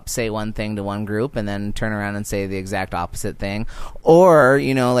flip-flop, say one thing to one group, and then turn around and say the exact opposite thing. Or,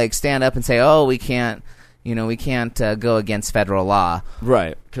 you know, like stand up and say, oh, we can't go against federal law.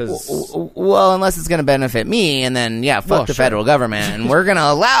 Right. Because Well, unless it's going to benefit me, and then, fuck Well, the sure. federal government, and we're going to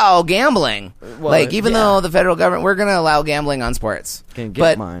allow gambling. Even though the federal government, we're going to allow gambling on sports. Gonna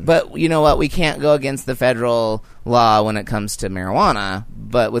get mine. But you know what? We can't go against the federal law when it comes to marijuana,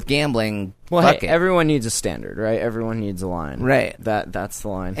 but with gambling, fuck it. everyone needs a standard, right? Everyone needs a line. Right. That's the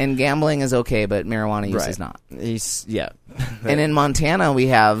line. And gambling is okay, but marijuana use is not. Yeah. And in Montana, we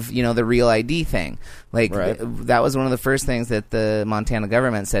have, the Real ID thing. Like, Right. that was one of the first things that the Montana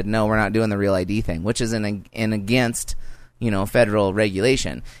government said, no, we're not doing the Real ID thing, which is in against, federal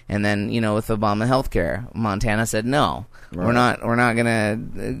regulation. And then, with Obama healthcare, Montana said, no, we're not going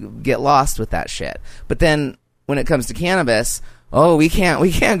to get lost with that shit. But then when it comes to cannabis, oh, we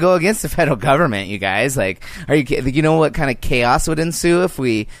can't go against the federal government, you guys. Like, are you know what kind of chaos would ensue if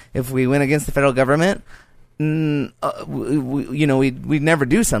we went against the federal government? We'd never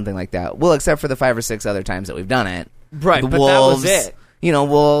do something like that. Well, except for the 5 or 6 other times that we've done it. Right, The but wolves, that was it.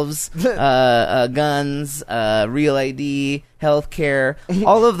 Wolves, guns, Real ID, healthcare.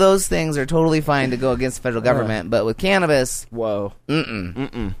 All of those things are totally fine to go against the federal government. But with cannabis, Whoa.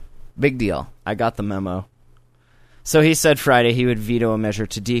 big deal. I got the memo. So he said Friday he would veto a measure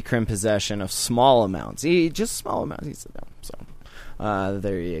to decrim possession of small amounts. Just small amounts. He said no. So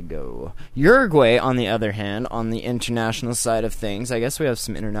there you go. Uruguay, on the other hand, on the international side of things, I guess we have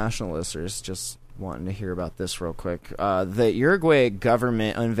some international listeners just wanting to hear about this real quick. The Uruguay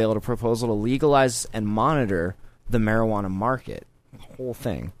government unveiled a proposal to legalize and monitor the marijuana market. The whole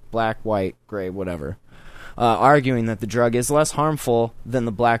thing. Black, white, gray, whatever. Arguing that the drug is less harmful than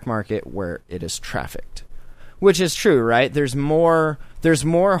the black market where it is trafficked. Which is true, right? There's more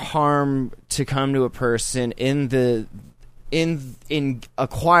harm to come to a person in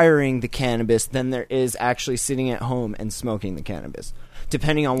acquiring the cannabis than there is actually sitting at home and smoking the cannabis,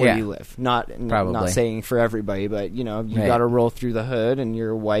 depending on where you live. Not saying for everybody, but you got to roll through the hood, and you're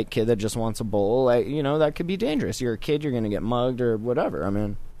a white kid that just wants a bowl. Like that could be dangerous. You're a kid, you're going to get mugged or whatever. I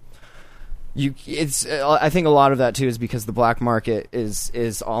mean, I think a lot of that too is because the black market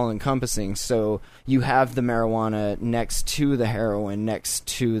is all encompassing. So you have the marijuana next to the heroin, next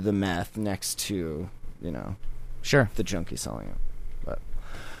to the meth, next to Sure. the junkie selling it. But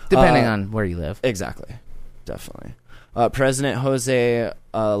Depending on where you live. exactly, definitely. President Jose,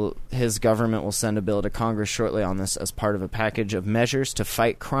 his government will send a bill to Congress shortly on this as part of a package of measures to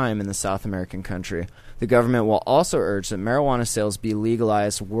fight crime in the South American country. The government will also urge that marijuana sales be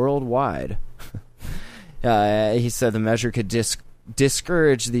legalized worldwide. He said the measure could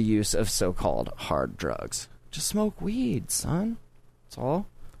discourage the use of so-called hard drugs. Just smoke weed, son. That's all.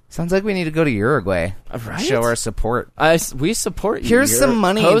 Sounds like we need to go to Uruguay. Right? Show our support. We support you. Here's some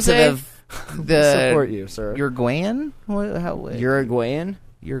money Jose, into the support you, sir. Uruguayan?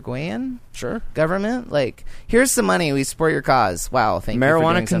 Uruguayan? Sure. Government? Like, here's some money. We support your cause. Wow, thank you for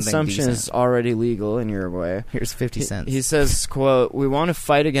Marijuana doing something consumption decent. is already legal in Uruguay. Here's 50 cents. He says, quote, "We want to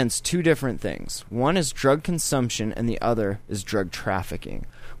fight against two different things. One is drug consumption and the other is drug trafficking.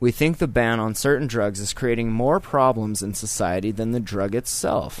 We think the ban on certain drugs is creating more problems in society than the drug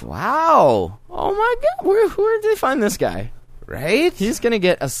itself." Wow. Oh my God. Where did they find this guy? Right? He's going to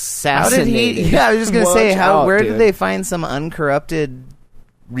get How assassinated. did he... Yeah, I was just going to say, where dude. did they find some uncorrupted,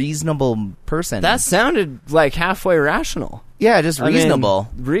 reasonable person? That sounded like halfway rational. Yeah, just reasonable.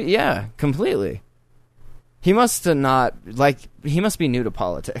 Yeah, completely. He must have not, he must be new to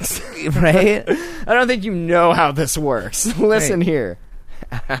politics. Right? I don't think you know how this works. Listen here,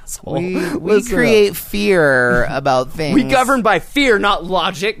 asshole. We Listen create up. fear about things. We govern by fear, not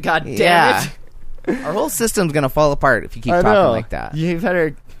logic, god damn it. Our whole system's going to fall apart if you keep I talking know. like that. You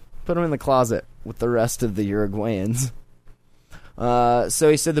better put him in the closet with the rest of the Uruguayans.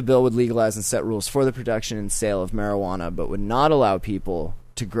 So he said the bill would legalize and set rules for the production and sale of marijuana, but would not allow people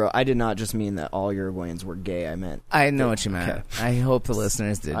to grow. I did not just mean that all Uruguayans were gay. I meant... I know what you meant. Okay. I hope the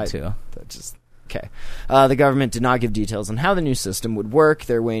listeners did, too. Okay. The government did not give details on how the new system would work.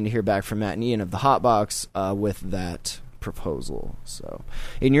 They're waiting to hear back from Matt and Ian of the Hotbox with that proposal. So,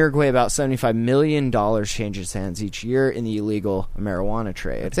 in Uruguay, about $75 million changes hands each year in the illegal marijuana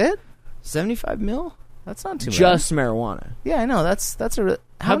trade. That's it? 75 mil? That's not too just marijuana. Yeah, I know. That's a...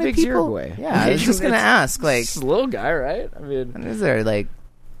 How many big's people? Uruguay? Yeah, I was just going to ask. Like, it's a little guy, right? I mean... And is there,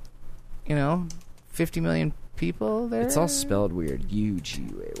 50 million people there? It's all spelled weird.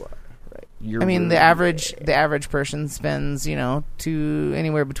 U-G-U-A-Y. Right. I mean, the average person spends,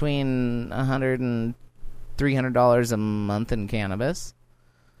 anywhere between $100 and $300 a month in cannabis.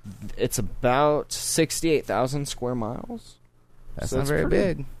 It's about 68,000 square miles. That's not very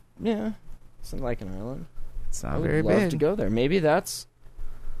big. Yeah, it's like an island. It's not I would very love big to go there. Maybe that's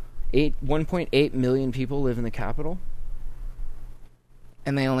 1.8 million people live in the capital,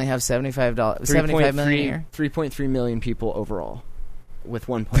 and they only have 75 million a year. 3.3 million people overall, with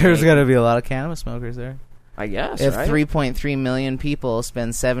 1.8. There's got to be a lot of cannabis smokers there. I guess. If right? 3.3 million people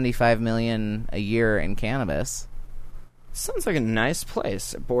spend 75 million a year in cannabis. Sounds like a nice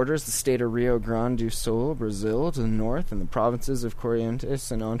place. It borders the state of Rio Grande do Sul, Brazil, to the north, and the provinces of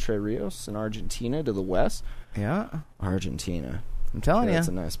Corrientes and Entre Rios, and Argentina to the west. Yeah. Argentina. I'm telling you. That's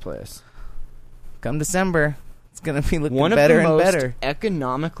a nice place. Come December, it's going to be looking One better of the and most better.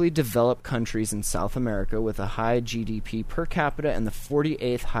 economically developed countries in South America, with a high GDP per capita and the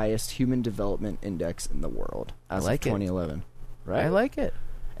 48th highest human development index in the world as of 2011. Right? I like it.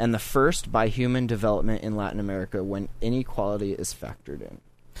 And the first by human development in Latin America when inequality is factored in.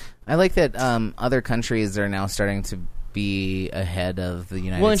 I like that other countries are now starting to be ahead of the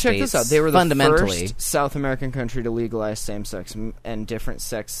United States. Well, and check this out. They were the fundamentally first South American country to legalize same-sex and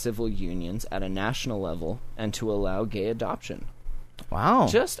different-sex civil unions at a national level and to allow gay adoption. Wow.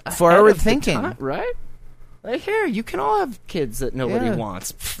 Just forward thinking. Right? Like, here, you can all have kids that nobody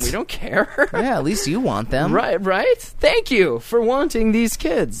wants. We don't care. Yeah, at least you want them. Right? Thank you for wanting these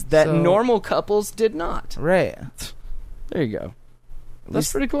kids that normal couples did not. Right. There you go.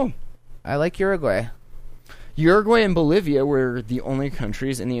 That's pretty cool. I like Uruguay. Uruguay and Bolivia were the only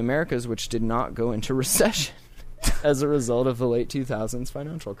countries in the Americas which did not go into recession as a result of the late 2000s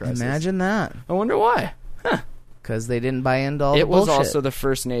financial crisis. Imagine that. I wonder why. Huh. Because they didn't buy into all the bullshit. It was bullshit. also the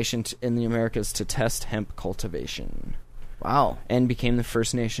first nation in the Americas to test hemp cultivation. Wow. And became the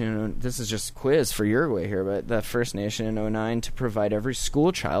first nation, this is just a quiz for Uruguay here, but the first nation in 2009 to provide every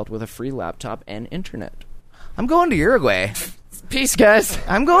school child with a free laptop and internet. I'm going to Uruguay. Peace, guys.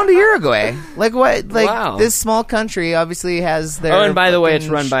 I'm going to Uruguay. Like what? Like wow. This small country obviously has their... Oh, and by the way, it's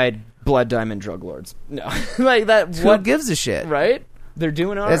run by blood diamond drug lords. No. Like that. Who gives a shit? Right? They're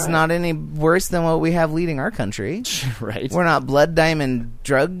doing all right. It's not any worse than what we have leading our country. Right. We're not blood diamond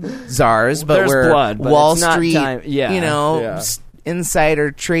drug czars, but there's we're blood, but Wall it's not Street,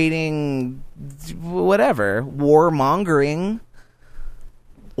 insider trading, whatever, warmongering,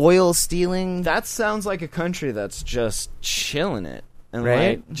 oil stealing. That sounds like a country that's just chilling it and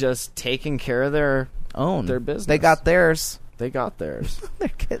right? just taking care of their business. They got theirs. They're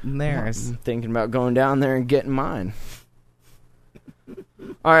getting theirs. I'm thinking about going down there and getting mine.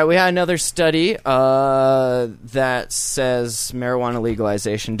 All right, we had another study that says marijuana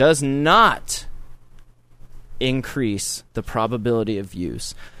legalization does not increase the probability of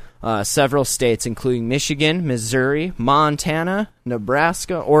use. Several states, including Michigan, Missouri, Montana,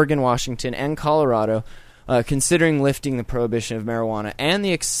 Nebraska, Oregon, Washington, and Colorado, considering lifting the prohibition of marijuana and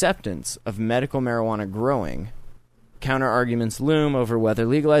the acceptance of medical marijuana growing. Counter-arguments loom over whether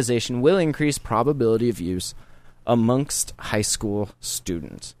legalization will increase probability of use amongst high school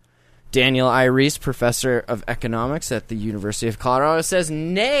students. Daniel I. Reese, professor of economics at the University of Colorado, says,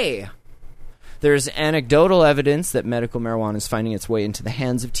 nay. There's anecdotal evidence that medical marijuana is finding its way into the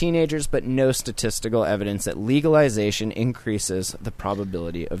hands of teenagers, but no statistical evidence that legalization increases the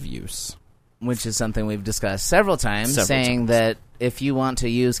probability of use. Which is something we've discussed several times, saying that if you want to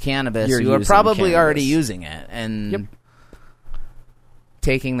use cannabis, You're you are using probably cannabis. already using it and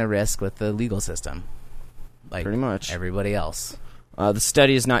taking the risk with the legal system. Like pretty much everybody else. The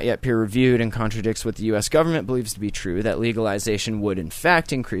study is not yet peer-reviewed and contradicts what the U.S. government believes to be true, that legalization would in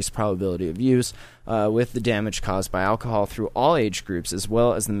fact increase probability of use with the damage caused by alcohol through all age groups, as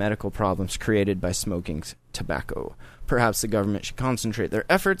well as the medical problems created by smoking tobacco. Perhaps the government should concentrate their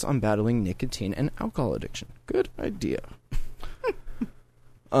efforts on battling nicotine and alcohol addiction. Good idea.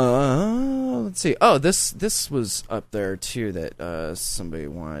 Let's see. Oh, this was up there, too, that somebody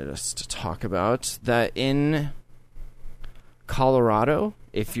wanted us to talk about. That in Colorado,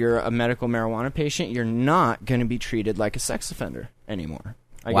 if you're a medical marijuana patient, you're not going to be treated like a sex offender anymore.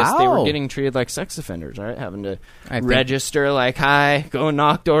 I guess they were getting treated like sex offenders, right? Having to register like, hi, go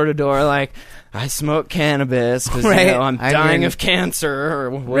knock door to door like, I smoke cannabis because I'm dying of cancer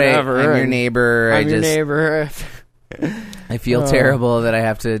or whatever. Right. I'm your neighbor. I'm your neighbor. I feel terrible that I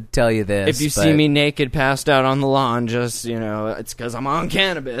have to tell you this. If you see me naked passed out on the lawn, just, it's because I'm on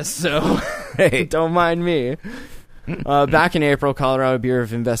cannabis, so don't mind me. Back in April, Colorado Bureau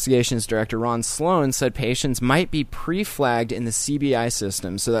of Investigations Director Ron Sloan said patients might be pre-flagged in the CBI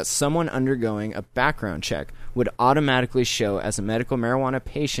system so that someone undergoing a background check would automatically show as a medical marijuana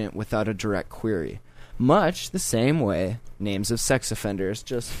patient without a direct query. Much the same way names of sex offenders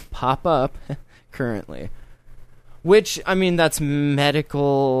just pop up currently. Which, that's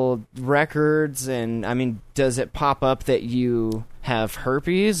medical records, and, does it pop up that you have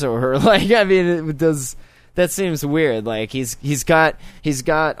herpes? Or, it does... That seems weird. Like he's got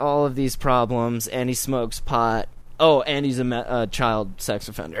all of these problems, and he smokes pot. Oh, and he's a child sex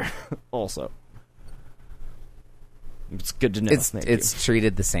offender, also. It's good to know. It's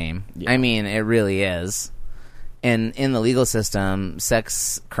treated the same. Yeah. It really is. And in the legal system,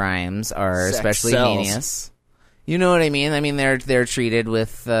 sex crimes are especially heinous. You know what I mean? They're treated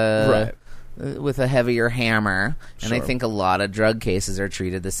with a heavier hammer, and I think a lot of drug cases are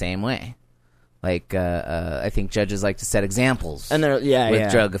treated the same way. Like, I think judges like to set examples and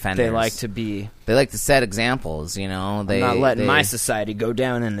with drug offenders. They like to set examples, I'm not letting my society go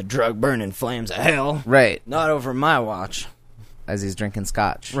down in the drug-burning flames of hell. Right. Not over my watch. As he's drinking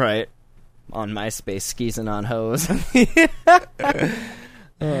scotch. Right. On MySpace, skeezing on hoes.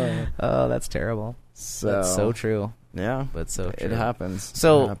 Oh, that's terrible. That's so true. Yeah. But so true. It happens.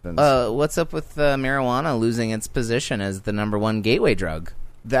 So, what's up with marijuana losing its position as the number one gateway drug?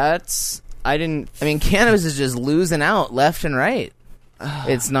 Cannabis is just losing out left and right.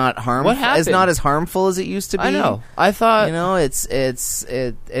 It's not harmful. What happened? It's not as harmful as it used to be. I know. I thought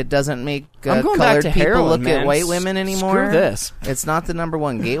it doesn't make I'm going colored back to people heroin, look at white women anymore. Screw this. It's not the number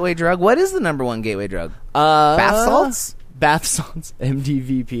one gateway drug. What is the number one gateway drug? Bath salts. Bath salts.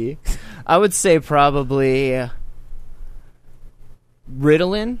 MDVP. I would say probably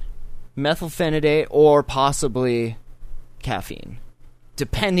Ritalin, methylphenidate, or possibly caffeine.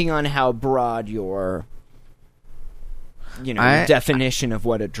 Depending on how broad your definition of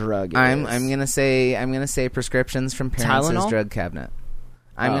what a drug is. I'm gonna say prescriptions from parents' Tylenol? drug cabinet.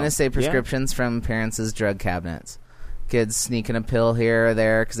 I'm gonna say prescriptions from parents' drug cabinets. Kids sneaking a pill here or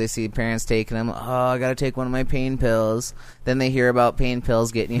there because they see parents taking them. Oh, I gotta take one of my pain pills. Then they hear about pain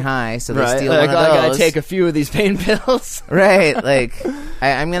pills getting you high, so they steal one of those. I gotta take a few of these pain pills. Right,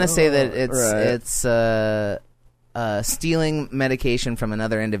 I'm gonna say that it's stealing medication from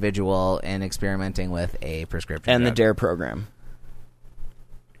another individual and experimenting with a prescription and drug. The DARE program.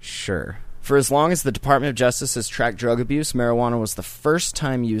 Sure. For as long as the Department of Justice has tracked drug abuse, marijuana was the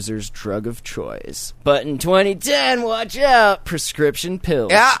first-time user's drug of choice. But in 2010, watch out, prescription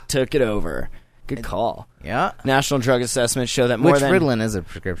pills took it over. Good call. Yeah. National drug assessments show that more than... Ritalin is a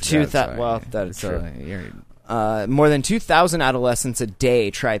prescription drug. Well, that is true. More than 2,000 adolescents a day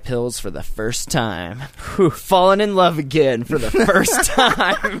try pills for the first time. Falling in love again for the first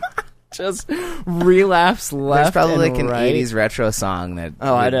time. Just relapse left. There's probably and an right. 80s retro song that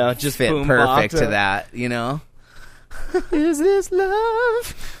I know, just fit perfect to that, Is this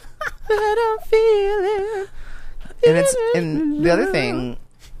love that I'm feeling? And the other thing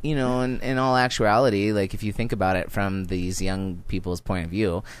you know, in all actuality, like if you think about it from these young people's point of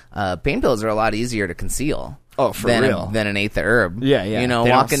view, pain pills are a lot easier to conceal. Oh, for real. Than an eighth of herb. Yeah, yeah. You know,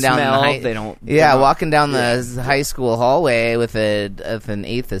 they walking don't down smell, walking down the high school hallway with an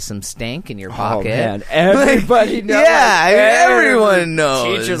eighth of some stank in your pocket. Oh, man. Everybody knows. Yeah, everyone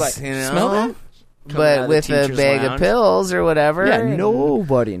knows. Teachers like, you know? smell that? But with a bag of pills or whatever. Yeah,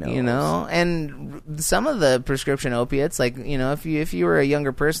 nobody knows. You know, and some of the prescription opiates, like, you know, if you were a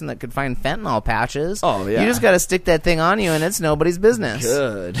younger person that could find fentanyl patches, you just got to stick that thing on you and it's nobody's business.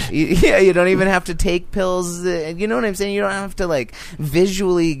 Good. You don't even have to take pills. You know what I'm saying? You don't have to, like,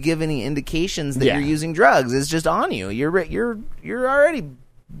 visually give any indications that you're using drugs. It's just on you. You're already...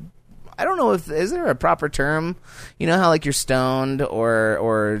 I don't know is there a proper term? You know how like you're stoned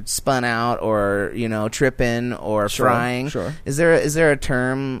or spun out or, you know, tripping or frying? Sure. Is there a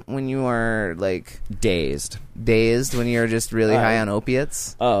term when you are like dazed when you're just really high on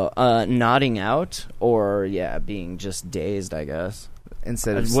opiates? Nodding out or being just dazed, I guess.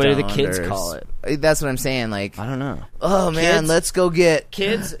 Instead of what do the kids call it? That's what I'm saying. Like, I don't know. Oh man, let's go get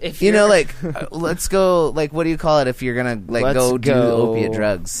kids. If you know, like, let's go. Like, what do you call it if you're gonna like go do opiate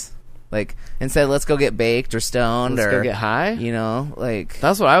drugs? Like, instead, let's go get baked or stoned let's or go get high. You know, like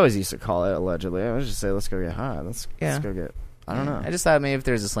that's what I always used to call it. Allegedly, I would just say, let's go get high. Let's go get. I don't know. I just thought maybe if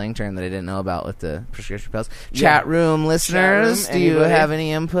there's a slang term that I didn't know about with the prescription pills. Chat room listeners, do you have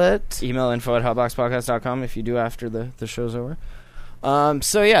any input? Email info@hotboxpodcast.com if you do after the show's over.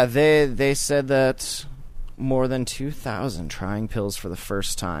 So yeah, they said that more than 2,000 trying pills for the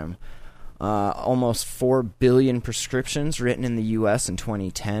first time. Almost 4 billion prescriptions written in the U.S. in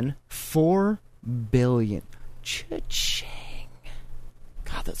 2010. 4 billion. Cha-ching.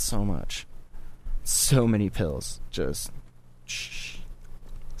 God, that's so much. So many pills. Just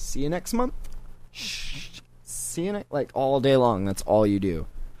see you next month. See you like all day long. That's all you do.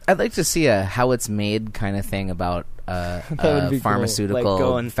 I'd like to see a how it's made kind of thing about pharmaceutical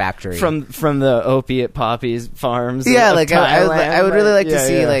cool. Like factory from the opiate poppies farms. Yeah, like I would really like to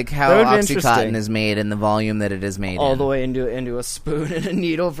see like how OxyContin is made and the volume that it is made all the way into a spoon and a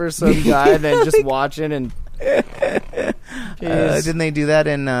needle for some guy, then just watching and. Didn't they do that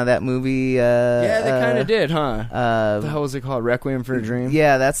in that movie? Yeah, they kind of did, huh? The hell was it called? Requiem for a Dream?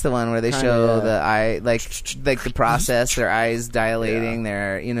 Yeah, that's the one where they show the eye, like the process, their eyes dilating,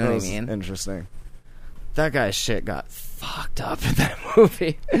 their, you know what I mean? Interesting. That guy's shit got fucked up in that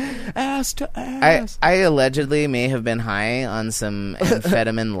movie. Ass to ass. I allegedly may have been high on some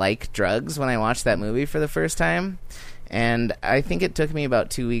amphetamine-like drugs when I watched that movie for the first time. And I think it took me about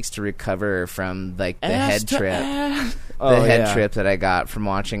 2 weeks to recover from like the head trip. The head trip that I got from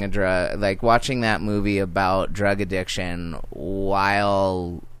watching watching that movie about drug addiction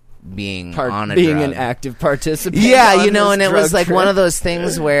while being on a drug. Being an active participant. Yeah, you know, and it was like one of those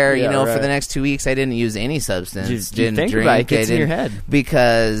things where, you know, for the next 2 weeks I didn't use any substance. Didn't think drink. About it gets in your head.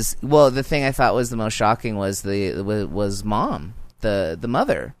 Because, well, the thing I thought was the most shocking was was mom, the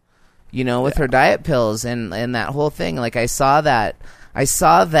mother. You know, with her diet pills and that whole thing. Like, I saw that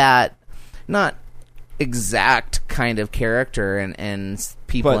not exact kind of character and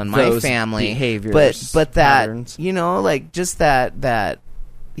people in my family behaviors, but that patterns. You know, like just that the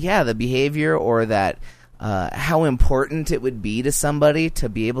behavior or that how important it would be to somebody to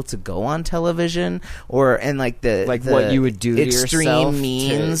be able to go on television and what you would do to extreme yourself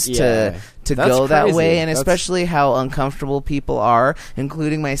means to go that way, and especially how uncomfortable people are,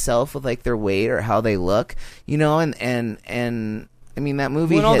 including myself, with like their weight or how they look, you know, and I mean that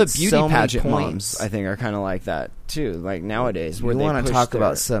movie hit all the beauty so pageant many moms, I think, are kind of like that too. Like nowadays, where we want to talk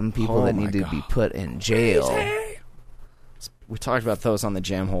about some people that need to be put in jail. We talked about those on the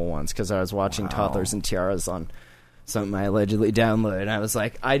Jam Hole once because I was watching Toddlers and Tiaras on something I allegedly downloaded. I was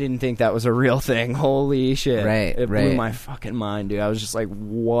like, I didn't think that was a real thing. Holy shit. It blew my fucking mind, dude. I was just like,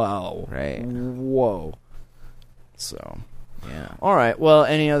 whoa. Whoa. So, yeah. All right. Well,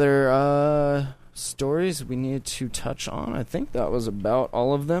 any other stories we need to touch on? I think that was about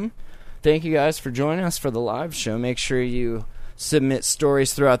all of them. Thank you guys for joining us for the live show. Make sure you submit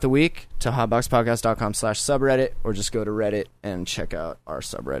stories throughout the week to hotboxpodcast.com/subreddit, or just go to Reddit and check out our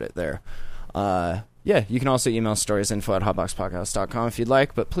subreddit there. You can also email stories info@hotboxpodcast.com if you'd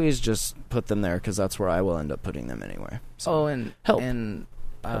like, but please just put them there because that's where I will end up putting them anyway. So help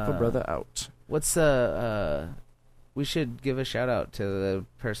a brother out. What's we should give a shout out to the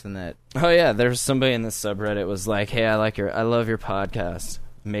person that. Oh yeah, there's somebody in this subreddit was like, "Hey, I love your podcast.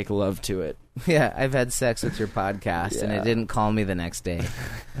 Make love to it." Yeah, I've had sex with your podcast, and it didn't call me the next day.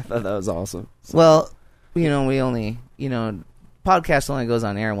 I thought that was awesome. So. Well, we only, podcast only goes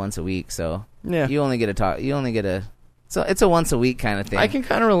on air once a week, so you only get to talk. You only get to So it's a once a week kind of thing. I can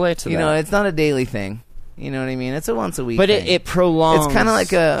kind of relate to that. You know, it's not a daily thing. You know what I mean? It's a once a week but thing. it prolongs. It's kind of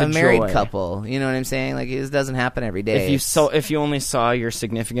like a married joy. couple. You know what I'm saying? Like, it doesn't happen every day. If you only saw your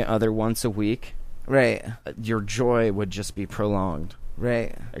significant other once a week, right, your joy would just be prolonged,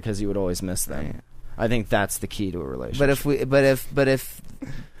 right? Because you would always miss them. Right. I think that's the key to a relationship. But if you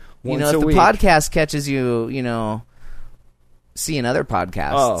know, if the week, podcast catches you, you know, seeing other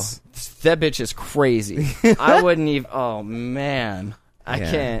podcasts, that bitch is crazy. I wouldn't even. Oh man, I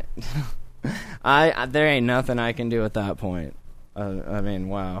can't. There ain't nothing I can do at that point. I mean,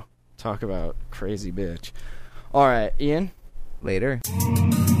 wow. Talk about crazy bitch. All right, Ian. Later.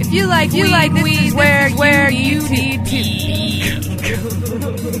 If you like weed, where you need to be.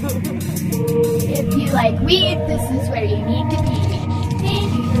 If you like weed, this is where you need to be.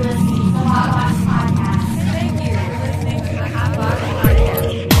 Thank you for listening.